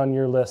 skis on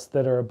your list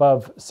that are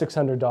above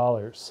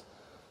 $600.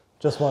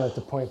 Just wanted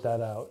to point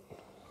that out.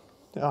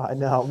 Oh, I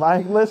know. My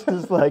list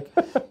is like...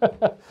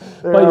 But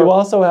you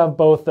also have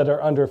both that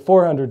are under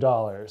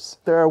 $400.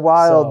 There are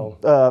wild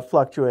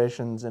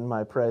fluctuations in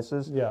my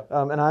prices. Yeah.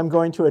 And I'm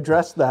going to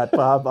address that,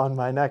 Bob, on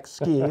my next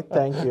ski.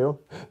 Thank you.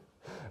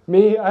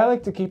 Me, I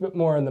like to keep it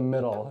more in the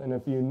middle. And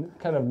if you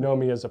kind of know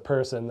me as a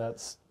person,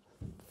 that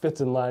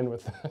fits in line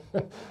with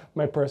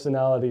my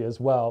personality as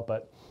well.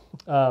 But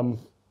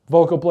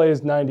Vocal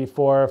Blaze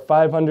 94,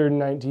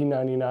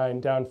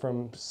 $519.99, down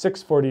from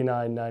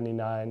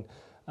 $649.99.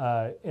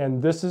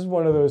 And this is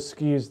one of those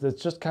skis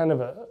that's just kind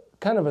of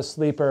a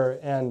sleeper.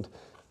 And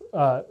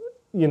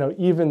you know,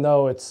 even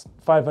though it's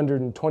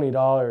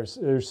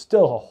 $520, there's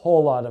still a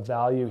whole lot of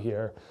value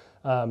here.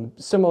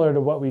 Similar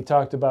to what we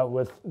talked about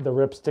with the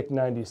Ripstick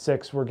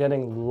 96, we're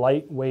getting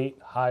lightweight,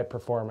 high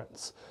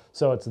performance.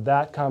 So it's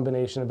that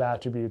combination of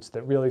attributes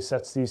that really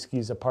sets these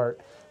skis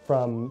apart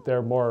from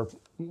their more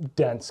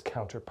dense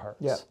counterparts.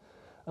 Yeah.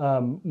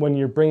 When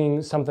you're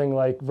bringing something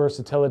like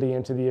versatility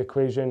into the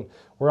equation,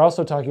 we're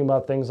also talking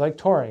about things like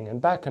touring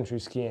and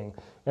backcountry skiing.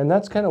 And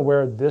that's kind of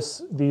where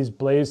these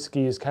Blaze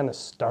skis kind of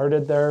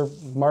started their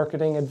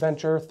marketing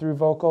adventure through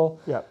Vocal,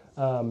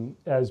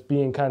 as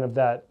being kind of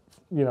that,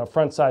 you know,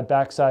 front side,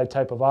 back side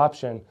type of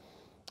option.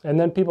 And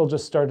then people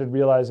just started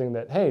realizing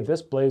that, hey,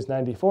 this Blaze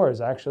 94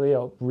 is actually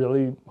a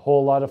really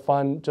whole lot of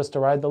fun just to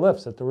ride the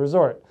lifts at the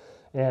resort.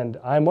 And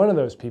I'm one of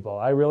those people.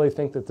 I really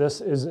think that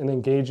this is an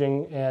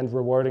engaging and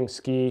rewarding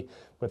ski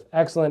with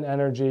excellent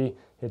energy.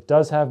 It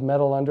does have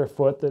metal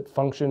underfoot that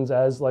functions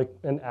as like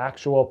an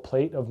actual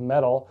plate of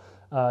metal,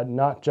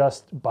 not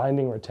just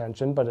binding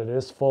retention, but it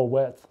is full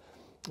width.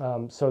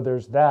 So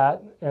there's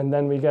that. And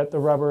then we get the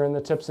rubber in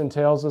the tips and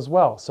tails as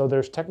well. So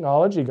there's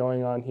technology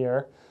going on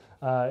here,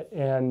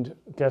 and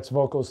gets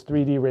Vocal's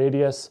 3D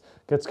radius,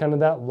 gets kind of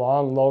that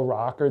long, low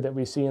rocker that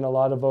we see in a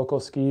lot of Vocal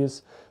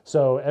skis.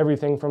 So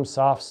everything from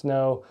soft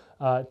snow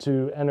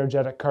to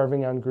energetic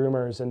carving on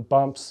groomers and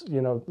bumps.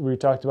 You know, we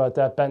talked about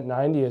that bent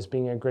 90 as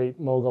being a great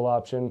mogul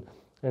option,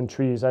 and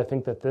trees. I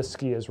think that this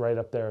ski is right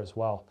up there as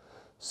well.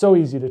 So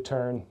easy to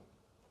turn.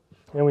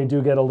 And we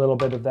do get a little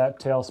bit of that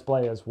tail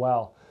splay as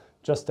well,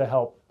 just to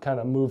help kind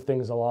of move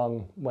things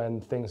along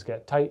when things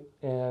get tight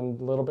and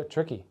a little bit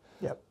tricky.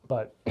 Yep.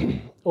 But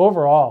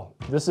overall,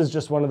 this is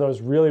just one of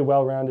those really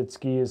well-rounded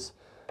skis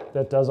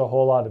that does a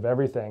whole lot of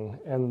everything.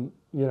 And,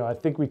 you know, I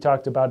think we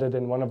talked about it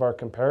in one of our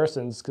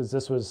comparisons, because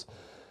this was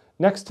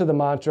next to the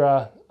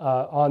Mantra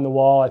on the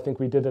wall. I think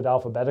we did it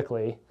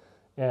alphabetically.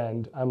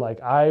 And I'm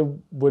like, I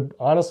would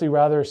honestly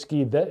rather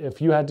ski that.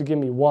 If you had to give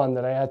me one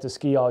that I had to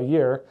ski all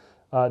year,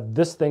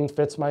 this thing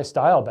fits my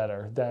style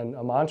better than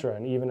a Mantra.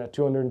 And even at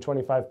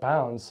 225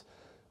 pounds,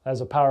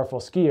 as a powerful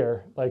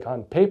skier, like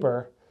on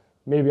paper,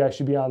 maybe I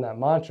should be on that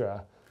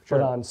Mantra. Sure.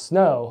 But on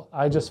snow,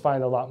 I just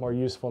find a lot more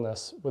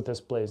usefulness with this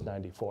Blaze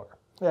 94.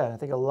 Yeah, I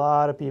think a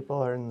lot of people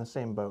are in the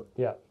same boat.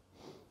 Yeah.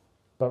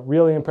 But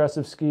really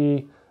impressive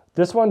ski.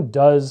 This one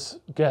does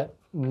get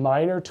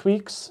minor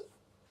tweaks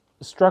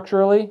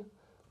structurally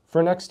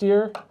for next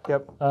year.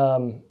 Yep.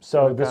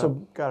 So this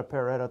will got a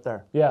pair right out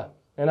there. Yeah,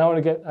 and I want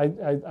to get.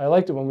 I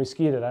liked it when we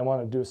skied it. I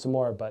want to do some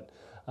more, but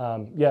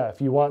yeah,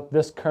 if you want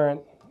this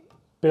current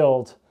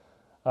build,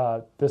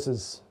 this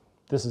is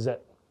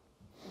it.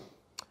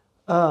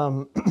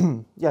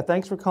 Yeah,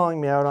 thanks for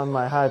calling me out on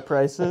my high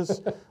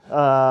prices.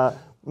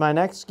 My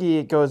next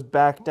ski goes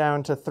back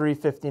down to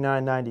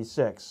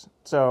 $359.96.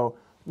 So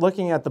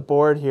looking at the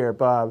board here,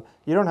 Bob,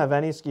 you don't have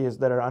any skis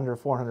that are under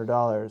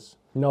 $400.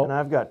 No. And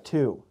I've got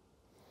 2.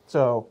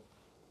 So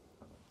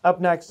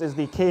up next is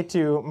the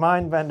K2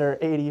 Mindbender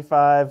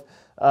 85.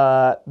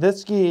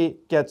 This ski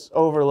gets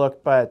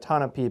overlooked by a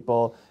ton of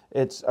people.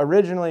 It's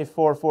originally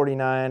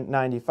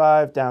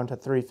 $449.95 down to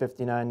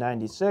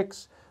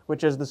 $359.96,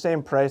 which is the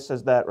same price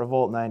as that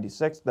Revolt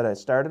 96 that I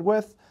started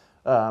with.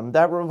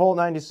 That Revolt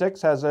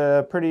 96 has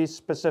a pretty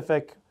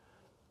specific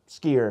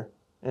skier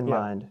in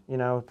mind, you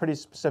know, pretty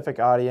specific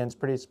audience,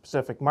 pretty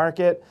specific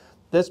market.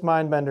 This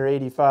Mindbender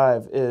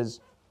 85 is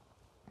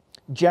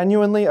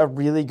genuinely a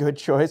really good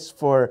choice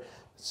for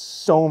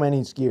so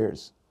many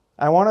skiers.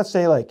 I want to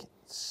say like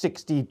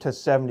 60 to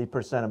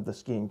 70% of the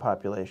skiing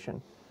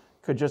population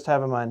could just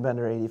have a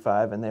Mindbender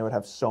 85 and they would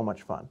have so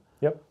much fun.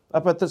 Yep.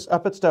 Up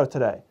at Stowe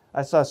today,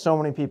 I saw so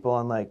many people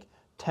on like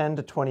 10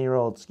 to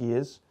 20-year-old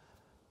skis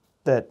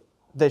that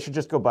they should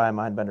just go buy a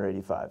Mindbender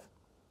 85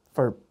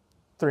 for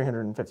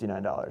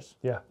 $359.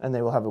 Yeah. And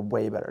they will have a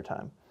way better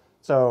time.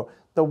 So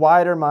the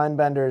wider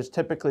Mindbenders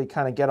typically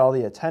kind of get all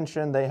the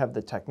attention. They have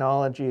the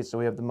technology. So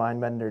we have the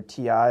Mindbender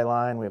TI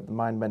line. We have the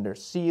Mindbender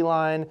C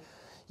line,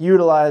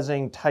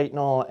 utilizing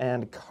Titanal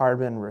and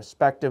carbon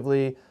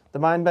respectively. The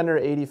Mindbender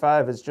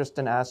 85 is just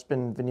an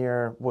aspen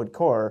veneer wood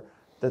core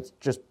that's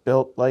just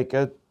built like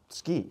a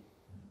ski.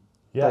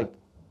 Yeah. Like,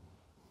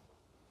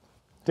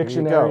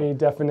 dictionary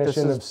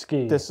definition of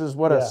ski. This is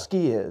what a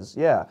ski is,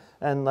 yeah.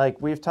 And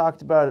like we've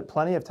talked about it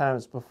plenty of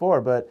times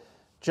before, but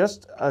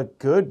just a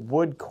good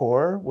wood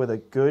core with a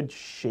good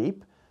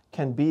shape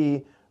can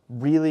be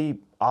really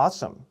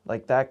awesome.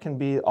 Like that can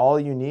be all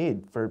you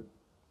need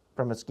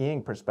from a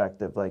skiing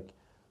perspective. Like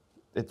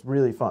it's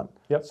really fun.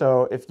 Yep.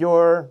 So if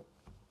you're,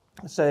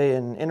 say,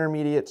 an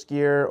intermediate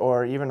skier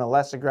or even a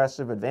less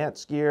aggressive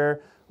advanced skier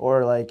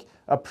or like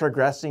a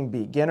progressing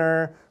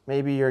beginner,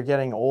 maybe you're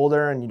getting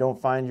older and you don't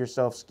find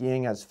yourself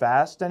skiing as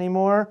fast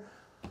anymore,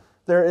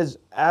 there is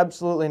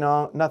absolutely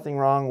nothing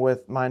wrong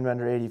with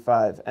Mindbender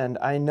 85. And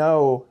I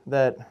know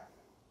that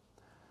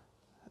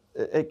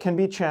it can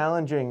be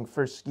challenging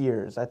for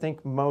skiers. I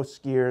think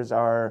most skiers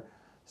are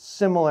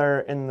similar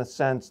in the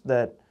sense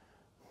that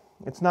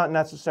it's not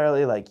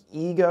necessarily like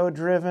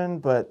ego-driven,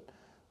 but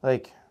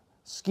like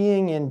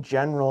skiing in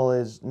general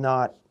is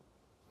not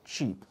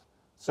cheap.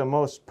 So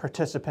most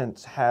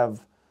participants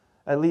have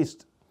at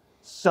least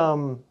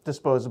some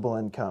disposable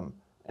income.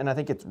 And I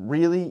think it's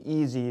really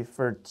easy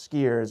for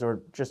skiers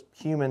or just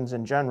humans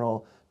in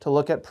general to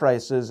look at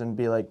prices and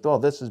be like, oh,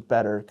 this is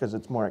better because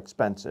it's more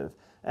expensive.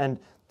 And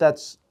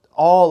that's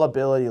all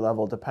ability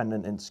level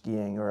dependent in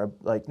skiing, or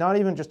like not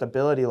even just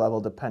ability level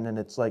dependent.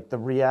 It's like the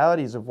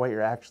realities of what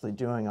you're actually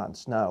doing on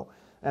snow.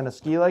 And a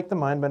ski like the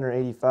Mindbender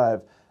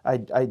 85,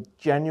 I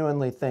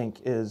genuinely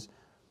think is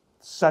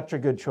such a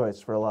good choice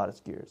for a lot of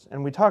skiers.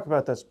 And we talk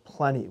about this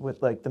plenty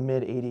with like the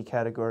mid 80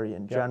 category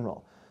in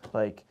general.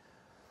 Like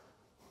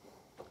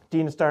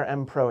Dynastar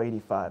M Pro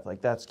 85,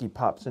 like that ski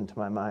pops into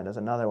my mind as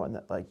another one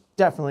that like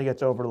definitely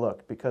gets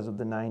overlooked because of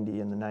the 90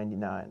 and the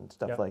 99 and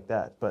stuff like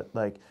that. But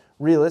like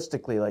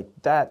realistically, like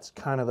that's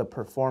kind of the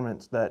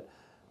performance that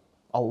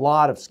a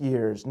lot of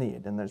skiers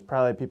need. And there's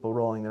probably people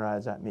rolling their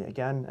eyes at me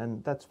again,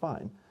 and that's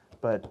fine.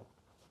 But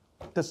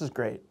this is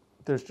great.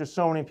 There's just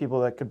so many people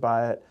that could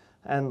buy it.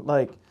 And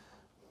like,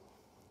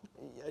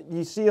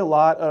 you see a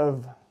lot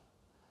of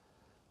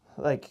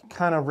like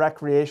kind of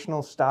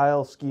recreational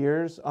style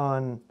skiers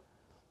on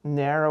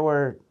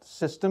narrower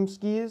system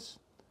skis,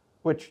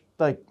 which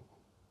like,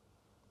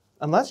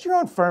 unless you're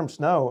on firm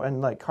snow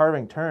and like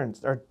carving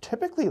turns, are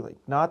typically like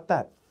not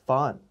that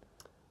fun.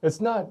 It's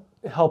not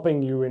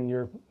helping you in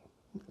your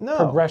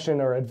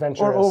progression or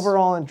adventurous or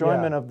overall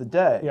enjoyment of the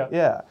day.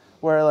 Yeah.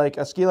 Where like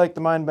a ski like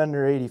the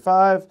Mindbender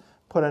 85,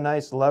 put a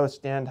nice low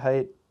stand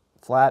height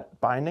flat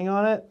binding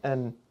on it,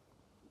 and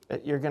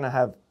you're going to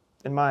have,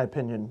 in my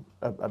opinion,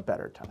 a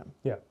better time.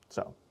 Yeah.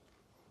 So.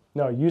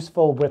 No,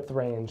 useful width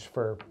range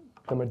for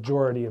the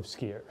majority of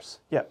skiers.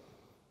 Yeah.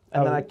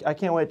 And then I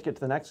can't wait to get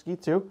to the next ski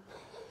too,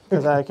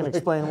 because I can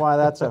explain why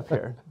that's up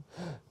here.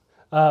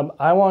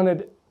 I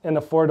wanted an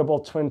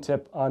affordable twin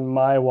tip on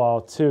my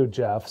wall too,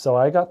 Jeff. So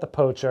I got the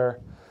Poacher.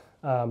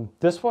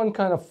 This one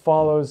kind of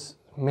follows,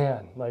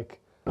 man, like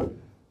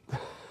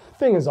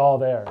thing is all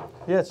there.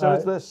 Yeah, so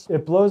is this.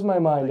 It blows my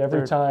mind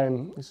every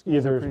time,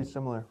 either pretty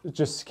similar.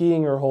 Just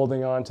skiing or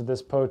holding on to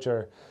this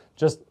Poacher,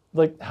 just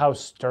like how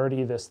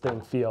sturdy this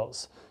thing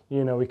feels.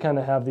 You know, we kind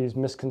of have these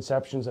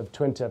misconceptions of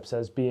twin tips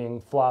as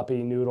being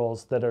floppy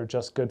noodles that are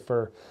just good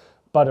for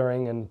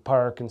buttering and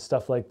park and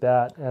stuff like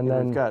that. And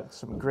then we've got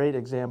some great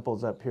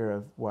examples up here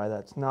of why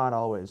that's not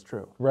always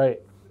true. Right.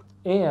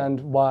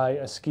 And why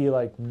a ski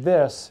like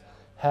this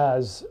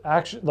has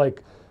actually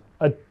like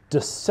a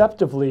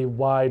deceptively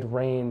wide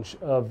range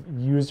of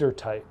user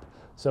type.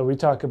 So we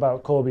talk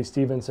about Colby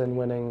Stevenson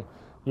winning,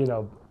 you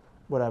know,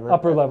 whatever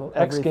upper level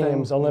X everything.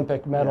 Games,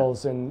 Olympic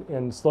medals in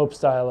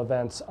slopestyle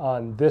events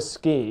on this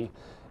ski.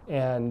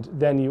 And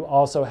then you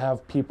also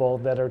have people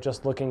that are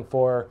just looking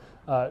for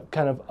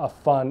kind of a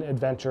fun,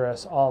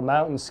 adventurous,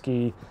 all-mountain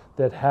ski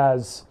that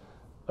has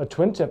a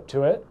twin tip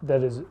to it,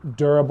 that is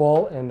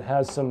durable and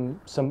has some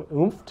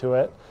oomph to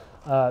it.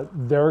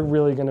 They're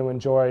really going to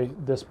enjoy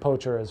this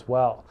Poacher as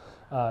well.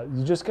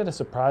 You just get a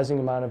surprising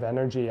amount of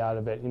energy out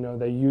of it. You know,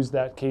 they use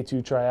that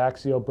K2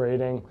 triaxial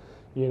braiding,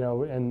 you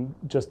know, and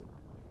just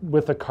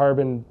with the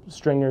carbon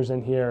stringers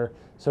in here,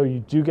 so you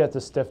do get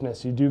the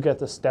stiffness, you do get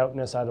the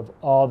stoutness out of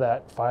all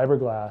that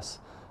fiberglass,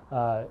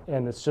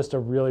 and it's just a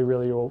really,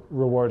 really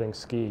rewarding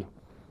ski.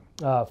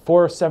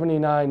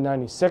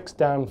 $479.96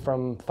 down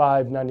from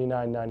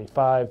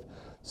 $599.95.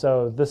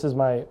 So this is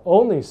my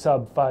only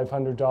sub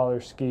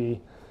 $500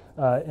 ski,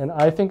 and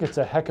I think it's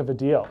a heck of a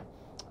deal.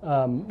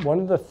 One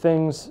of the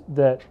things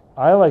that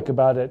I like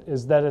about it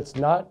is that it's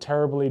not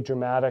terribly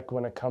dramatic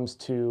when it comes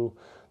to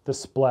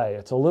display.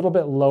 It's a little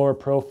bit lower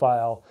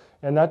profile,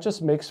 and that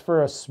just makes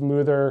for a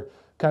smoother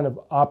kind of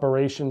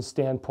operation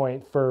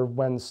standpoint for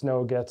when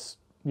snow gets,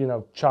 you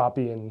know,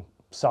 choppy and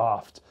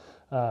soft,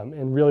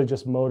 and really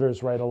just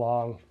motors right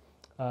along,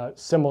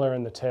 similar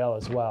in the tail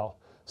as well.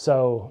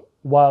 So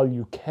while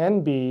you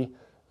can be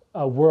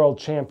a world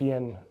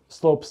champion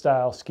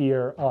slopestyle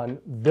skier on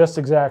this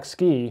exact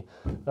ski,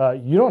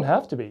 you don't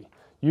have to be.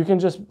 You can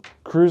just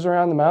cruise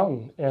around the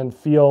mountain and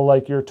feel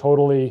like you're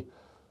totally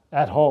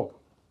at home.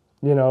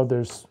 You know,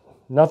 there's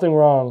nothing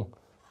wrong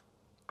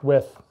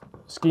with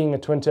skiing a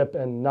twin tip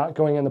and not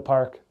going in the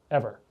park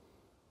ever.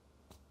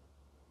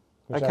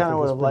 I kind of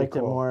would have liked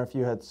it more if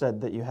you had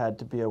said that you had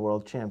to be a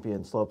world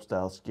champion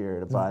slopestyle skier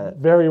to buy it.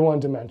 Very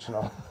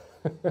one-dimensional.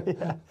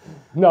 Yeah.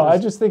 No, I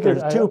just think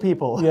there's two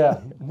people.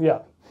 Yeah. Yeah.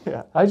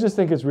 I just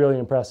think it's really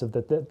impressive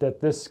that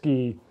this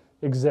ski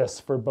exists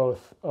for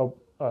both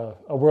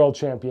a world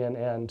champion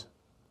and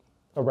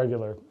a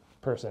regular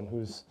person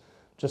who's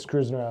just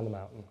cruising around the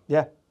mountain.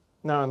 Yeah.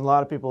 No, and a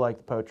lot of people like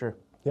the Poacher.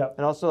 Yeah.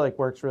 It also like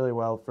works really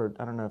well for,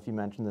 I don't know if you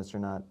mentioned this or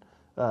not,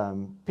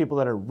 people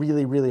that are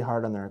really, really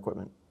hard on their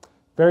equipment.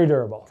 Very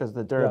durable. Because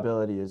the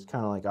durability is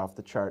kind of like off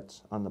the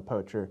charts on the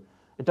Poacher.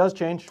 It does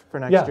change for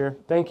next year.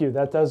 Thank you.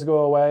 That does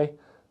go away.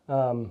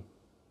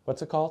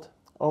 What's it called?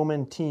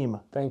 Omen Team.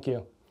 Thank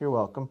you. You're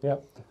welcome.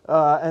 Yep.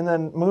 And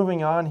then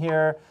moving on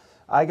here,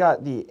 I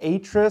got the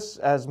Atris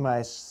as my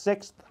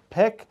 6th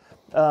pick.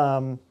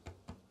 I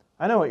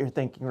know what you're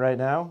thinking right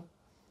now.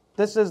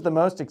 This is the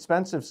most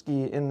expensive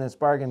ski in this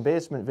bargain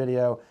basement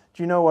video.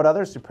 Do you know what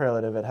other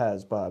superlative it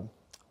has, Bob?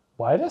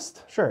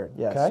 Widest? Sure,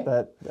 yes. Okay.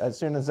 But as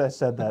soon as I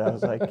said that, I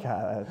was like,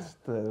 that's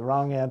the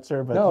wrong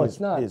answer. But no, it's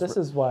not. This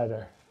is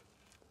wider.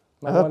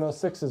 My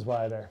 106 is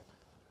wider.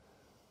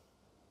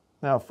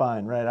 No,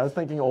 fine, right. I was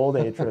thinking old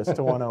Atris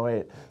to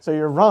 108. So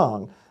you're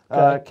wrong.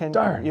 Okay.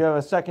 Darn. You have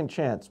a second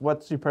chance.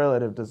 What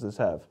superlative does this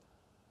have?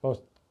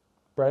 Most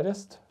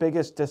brightest?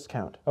 Biggest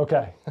discount.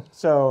 Okay.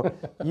 So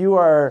you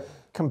are,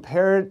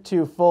 compared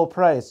to full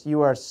price,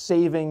 you are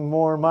saving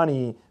more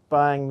money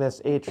buying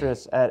this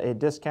Atris at a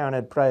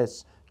discounted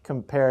price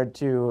compared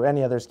to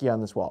any other ski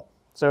on this wall.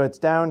 So it's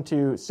down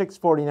to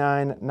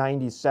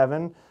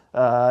 $649.97.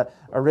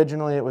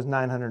 Originally it was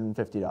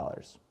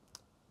 $950.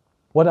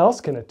 What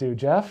else can it do,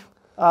 Jeff?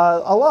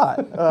 A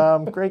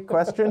lot. Great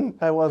question.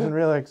 I wasn't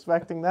really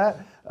expecting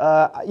that.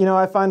 You know,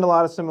 I find a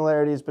lot of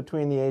similarities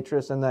between the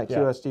Atris and that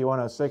QST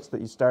 106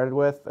 that you started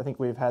with. I think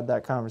we've had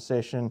that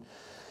conversation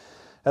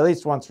at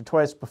least once or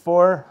twice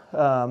before.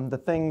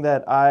 The thing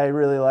that I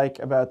really like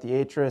about the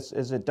Atris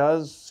is it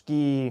does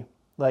ski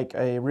like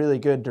a really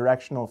good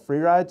directional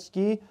freeride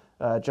ski,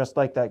 just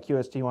like that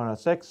QST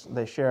 106.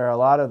 They share a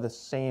lot of the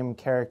same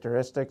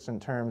characteristics in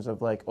terms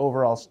of like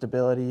overall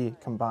stability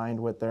combined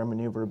with their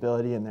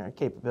maneuverability and their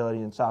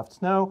capability in soft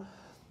snow.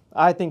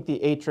 I think the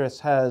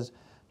Atris has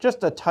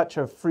just a touch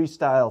of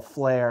freestyle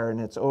flair in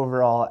its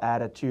overall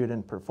attitude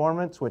and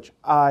performance, which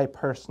I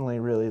personally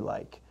really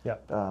like.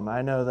 Yep.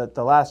 I know that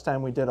the last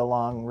time we did a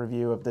long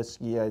review of this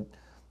ski, I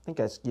think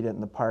I skied it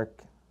in the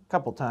park a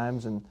couple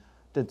times and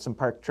did some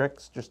park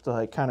tricks just to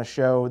like kind of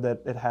show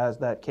that it has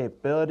that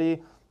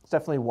capability. It's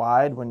definitely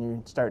wide when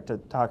you start to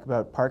talk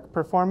about park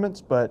performance,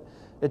 but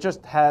it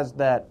just has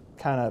that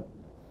kind of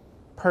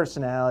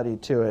personality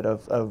to it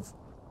of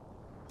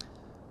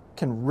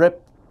can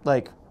rip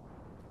like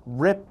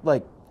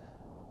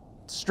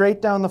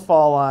straight down the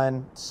fall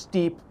line,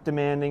 steep,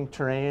 demanding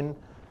terrain,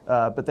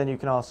 but then you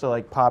can also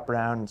like pop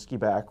around and ski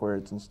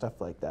backwards and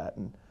stuff like that.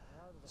 And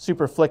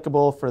super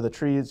flickable for the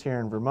trees here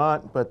in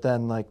Vermont, but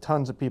then like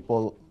tons of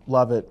people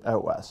love it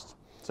out west.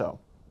 So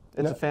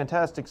it's a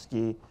fantastic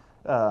ski.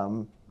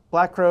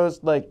 Black Crowes,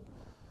 like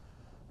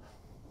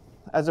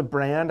as a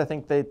brand, I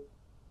think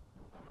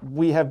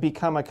we have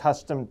become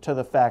accustomed to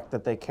the fact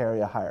that they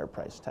carry a higher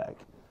price tag.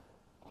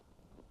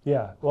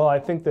 Yeah, well, I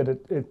think that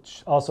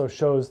it also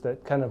shows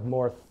that kind of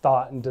more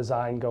thought and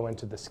design go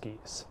into the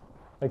skis.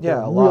 Like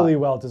they're really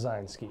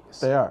well-designed skis.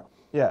 They are,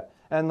 yeah.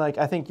 And like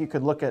I think you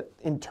could look at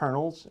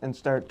internals and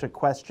start to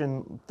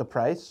question the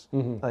price.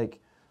 Like,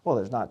 well,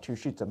 there's not 2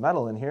 sheets of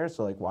metal in here,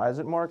 so like why is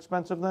it more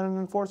expensive than an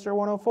Enforcer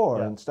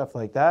 104 and stuff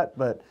like that?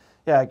 But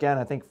yeah, again,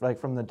 I think like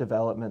from the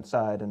development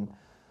side, and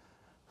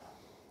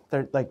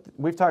they're like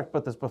we've talked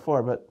about this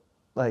before, but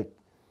like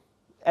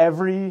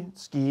every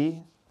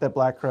ski that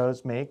Black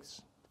Crowes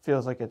makes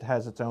feels like it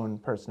has its own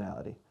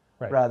personality,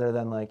 rather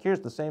than like here's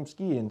the same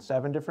ski in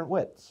 7 different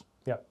widths.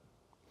 Yeah.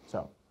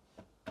 So.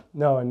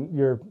 No, and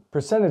your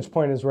percentage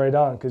point is right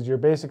on, because you're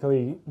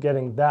basically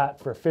getting that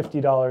for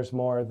 $50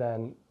 more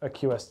than a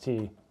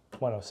QST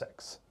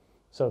 106.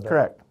 So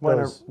correct.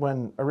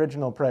 When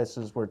original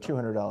prices were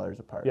 $200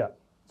 apart. Yeah.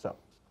 So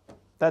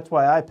that's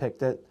why I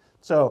picked it.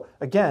 So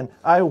again,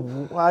 I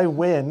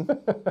win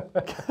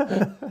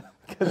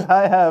because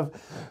I have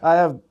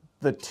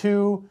the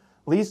 2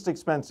 least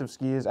expensive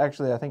skis.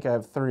 Actually, I think I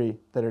have 3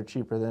 that are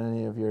cheaper than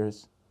any of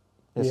yours.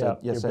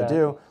 Yes, I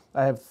do.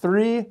 I have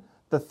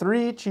the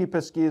 3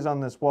 cheapest skis on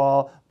this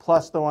wall,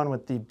 plus the one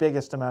with the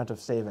biggest amount of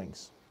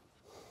savings.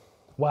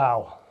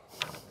 Wow.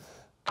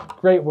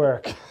 Great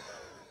work.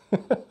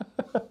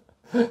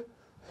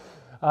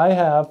 I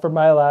have, for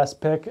my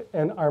last pick,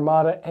 an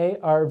Armada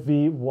ARV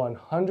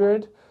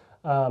 100,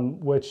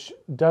 which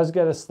does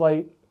get a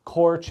slight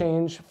core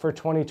change for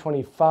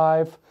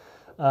 2025.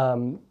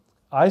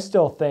 I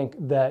still think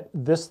that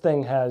this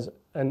thing has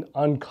an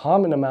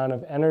uncommon amount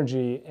of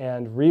energy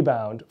and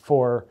rebound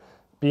for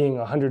being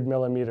a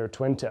 100mm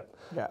twin tip.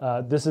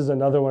 Yeah. This is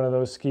another one of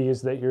those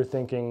skis that you're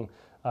thinking,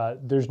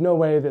 there's no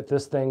way that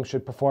this thing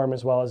should perform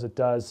as well as it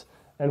does.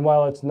 And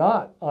while it's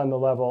not on the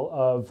level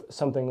of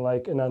something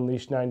like an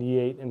Unleashed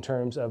 98 in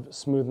terms of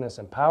smoothness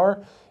and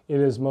power, it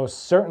is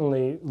most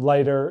certainly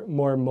lighter,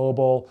 more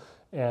mobile,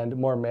 and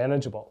more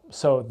manageable.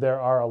 So there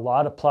are a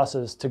lot of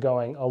pluses to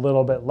going a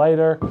little bit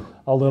lighter,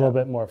 a little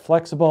bit more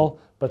flexible,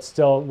 but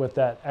still with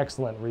that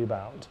excellent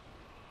rebound.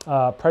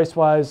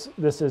 Price-wise,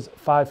 this is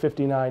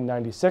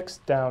 $559.96,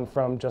 down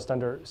from just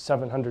under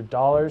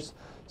 $700.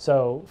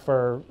 So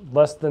for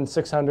less than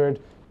 $600,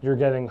 you're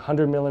getting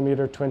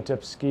 100mm twin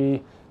tip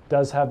ski.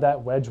 Does have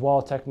that wedge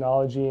wall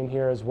technology in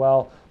here as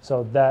well.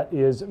 So that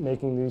is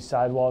making these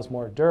sidewalls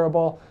more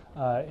durable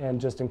and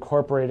just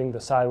incorporating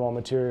the sidewall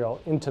material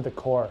into the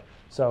core.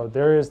 So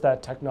there is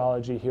that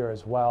technology here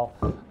as well.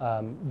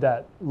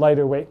 That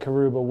lighter weight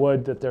Karuba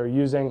wood that they're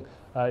using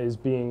is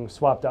being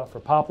swapped out for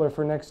poplar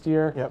for next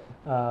year. Yep.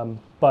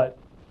 But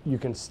you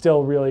can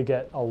still really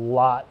get a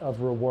lot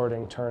of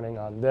rewarding turning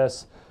on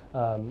this.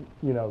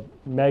 You know,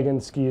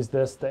 Megan skis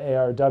this, the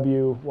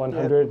ARW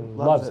 100, and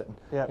loves it.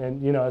 Yep.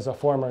 And you know, as a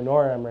former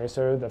NORAM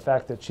racer, the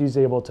fact that she's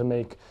able to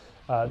make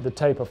the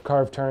type of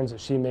carved turns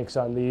that she makes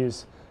on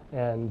these,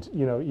 and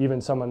you know, even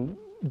someone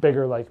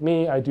bigger like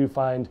me, I do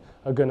find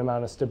a good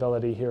amount of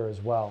stability here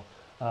as well.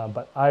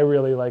 But I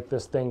really like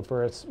this thing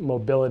for its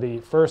mobility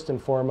first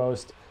and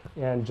foremost,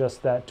 and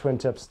just that twin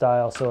tip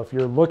style. So if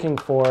you're looking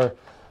for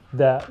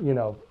that, you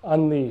know,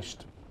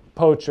 Unleashed,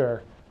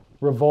 Poacher,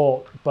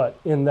 Revolt, but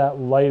in that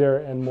lighter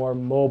and more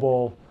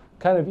mobile,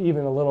 kind of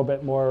even a little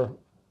bit more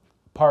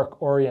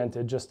park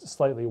oriented, just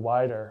slightly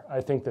wider,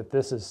 I think that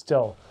this is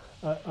still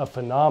a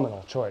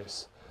phenomenal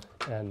choice.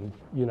 And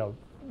you know,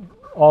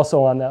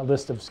 also on that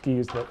list of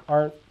skis that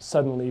aren't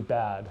suddenly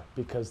bad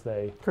because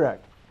they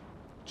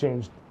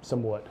changed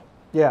some wood.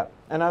 Yeah,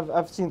 and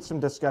I've seen some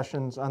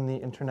discussions on the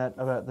internet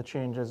about the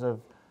changes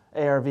of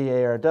ARV,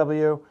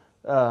 ARW.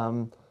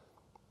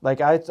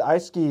 Like I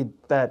skied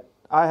that.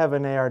 I have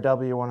an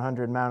ARW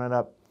 100 mounted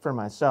up for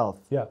myself.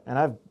 Yeah. And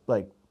I've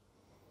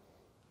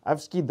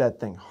skied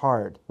that thing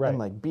hard and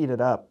like beat it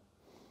up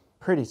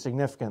pretty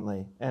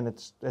significantly, and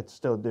it's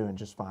still doing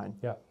just fine.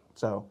 Yeah.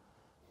 So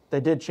they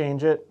did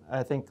change it.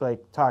 I think like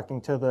talking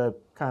to the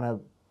kind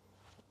of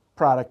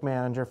product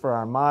manager for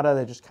Armada,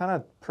 they just kind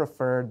of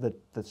preferred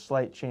the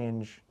slight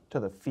change to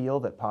the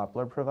feel that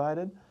Poplar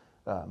provided.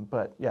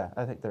 But yeah,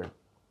 I think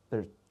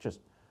they're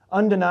just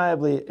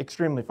undeniably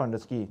extremely fun to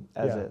ski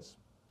as is.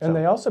 And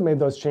they also made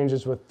those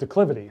changes with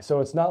declivity,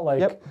 so it's not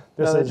like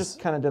they just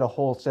kind of did a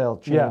wholesale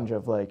change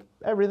of like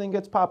everything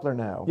gets Poplar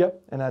now.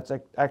 Yep. And that's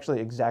actually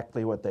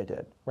exactly what they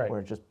did. Right.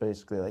 Where just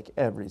basically like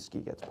every ski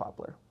gets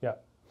Poplar. Yeah.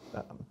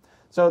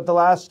 So the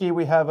last ski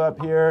we have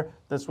up here,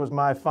 this was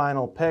my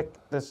final pick.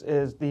 This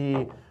is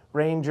the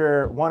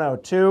Ranger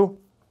 102.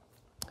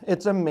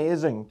 It's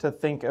amazing to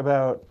think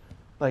about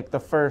like the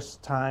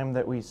first time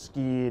that we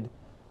skied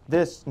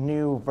this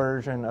new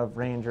version of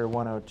Ranger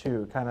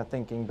 102, kind of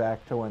thinking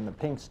back to when the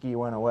pink ski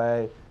went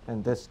away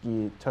and this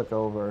ski took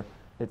over.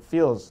 It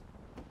feels,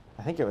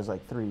 I think it was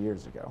like 3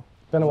 years ago.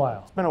 Been a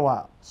while. It's been a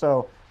while.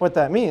 So what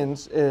that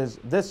means is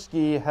this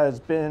ski has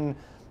been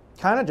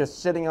kind of just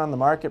sitting on the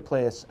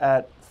marketplace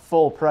at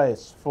full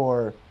price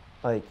for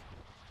like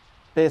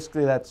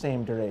basically that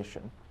same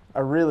duration,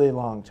 a really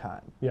long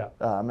time. Yeah.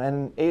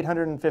 And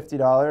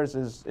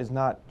 $850 is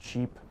not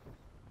cheap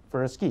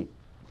for a ski.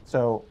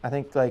 So I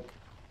think, like,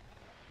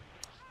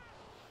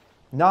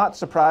 not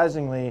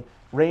surprisingly,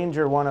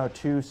 Ranger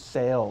 102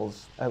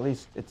 sales, at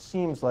least it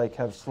seems like,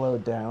 have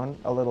slowed down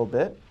a little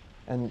bit.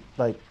 And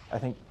like, I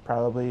think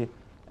probably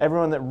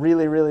everyone that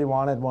really, really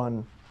wanted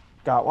one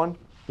got one.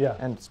 Yeah.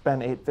 And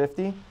spent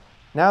 $850.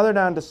 Now they're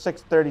down to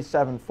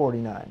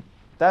 $637.49.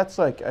 That's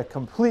like a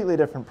completely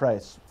different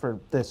price for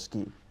this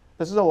ski.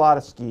 This is a lot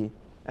of ski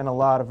and a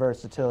lot of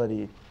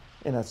versatility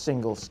in a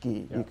single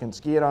ski. Yeah. You can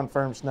ski it on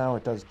firm snow.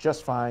 It does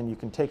just fine. You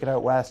can take it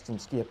out west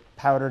and ski a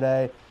powder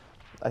day.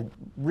 I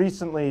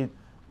recently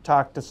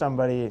talked to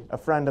somebody, a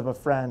friend of a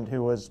friend,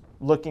 who was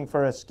looking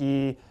for a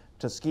ski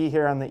to ski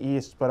here on the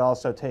east, but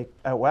also take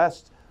out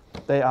west.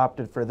 They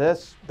opted for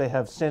this. They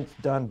have since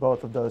done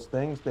both of those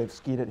things. They've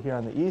skied it here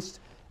on the east,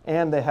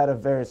 and they had a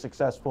very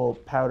successful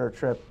powder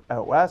trip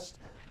out west,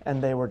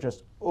 and they were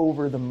just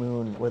over the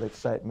moon with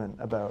excitement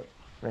about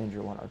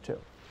Ranger 102.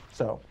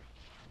 So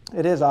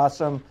it is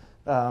awesome.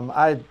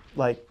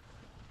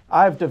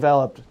 I've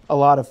developed a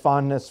lot of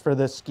fondness for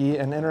this ski,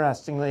 and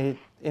interestingly,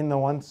 in the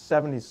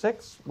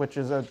 176, which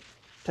is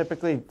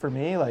typically for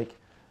me,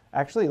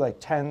 actually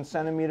 10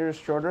 centimeters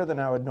shorter than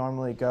I would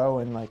normally go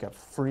in like a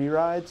free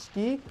ride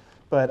ski.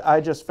 But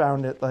I just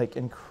found it like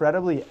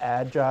incredibly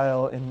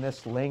agile in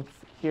this length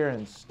here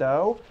in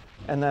stow.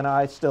 And then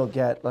I still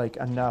get like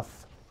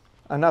enough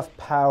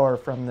power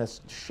from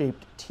this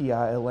shaped TI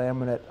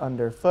laminate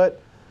underfoot.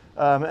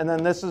 And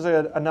then this is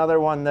another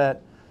one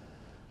that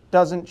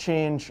doesn't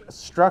change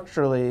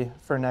structurally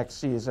for next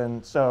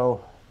season.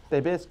 So they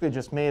basically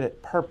just made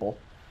it purple.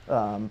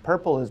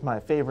 Purple is my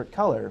favorite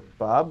color,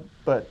 Bob,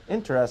 but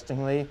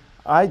interestingly,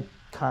 I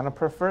kind of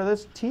prefer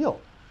this teal.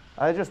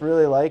 I just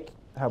really like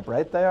how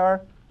bright they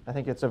are. I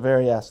think it's a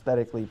very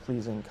aesthetically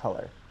pleasing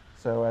color.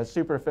 So as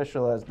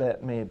superficial as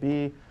that may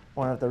be,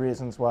 one of the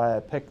reasons why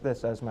I picked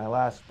this as my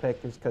last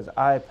pick is because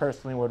I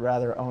personally would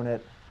rather own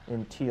it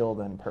in teal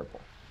than purple.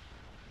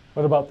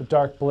 What about the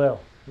dark blue?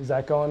 Is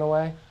that going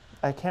away?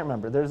 I can't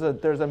remember.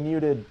 There's a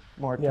muted,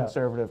 more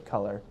conservative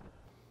color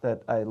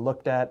that I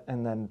looked at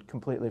and then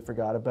completely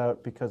forgot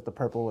about because the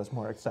purple was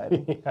more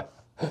exciting. Yeah.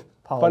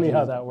 Funny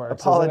how that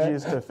works.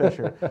 Apologies to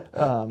Fisher.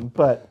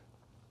 But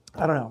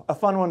I don't know, a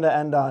fun one to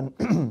end on,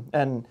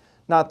 and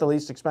not the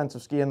least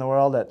expensive ski in the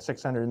world at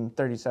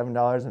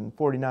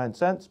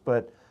 $637.49,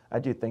 but I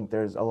do think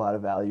there's a lot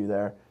of value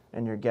there,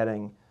 and you're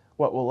getting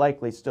what will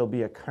likely still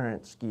be a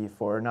current ski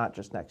for not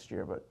just next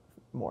year, but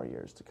more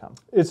years to come.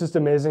 It's just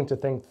amazing to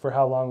think for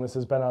how long this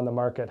has been on the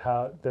market,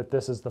 that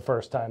this is the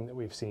first time that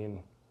we've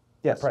seen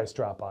a price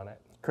drop on it.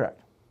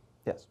 Correct.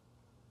 Yes.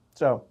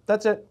 So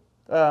that's it.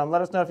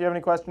 Let us know if you have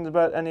any questions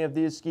about any of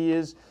these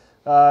skis.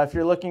 If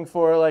you're looking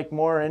for like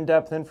more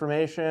in-depth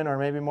information or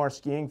maybe more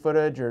skiing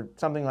footage or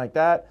something like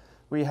that,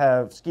 we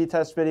have ski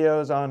test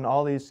videos on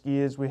all these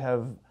skis. We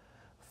have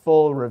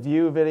full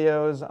review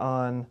videos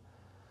on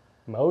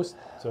most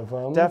of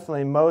them.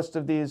 Definitely most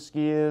of these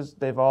skis.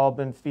 They've all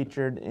been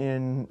featured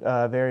in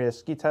various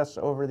ski tests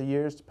over the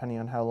years, depending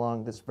on how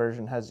long this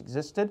version has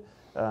existed.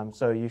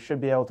 So you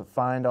should be able to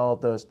find all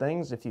of those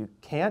things. If you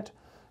can't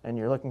and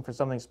you're looking for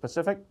something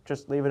specific,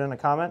 just leave it in a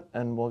comment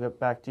and we'll get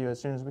back to you as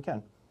soon as we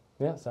can.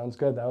 Yeah, sounds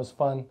good. That was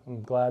fun.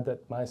 I'm glad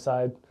that my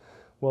side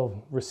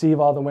will receive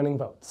all the winning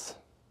votes.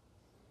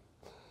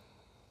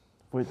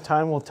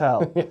 Time will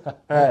tell. Yeah. All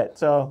right,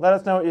 so let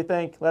us know what you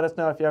think. Let us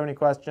know if you have any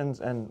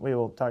questions, and we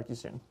will talk to you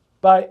soon.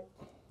 Bye.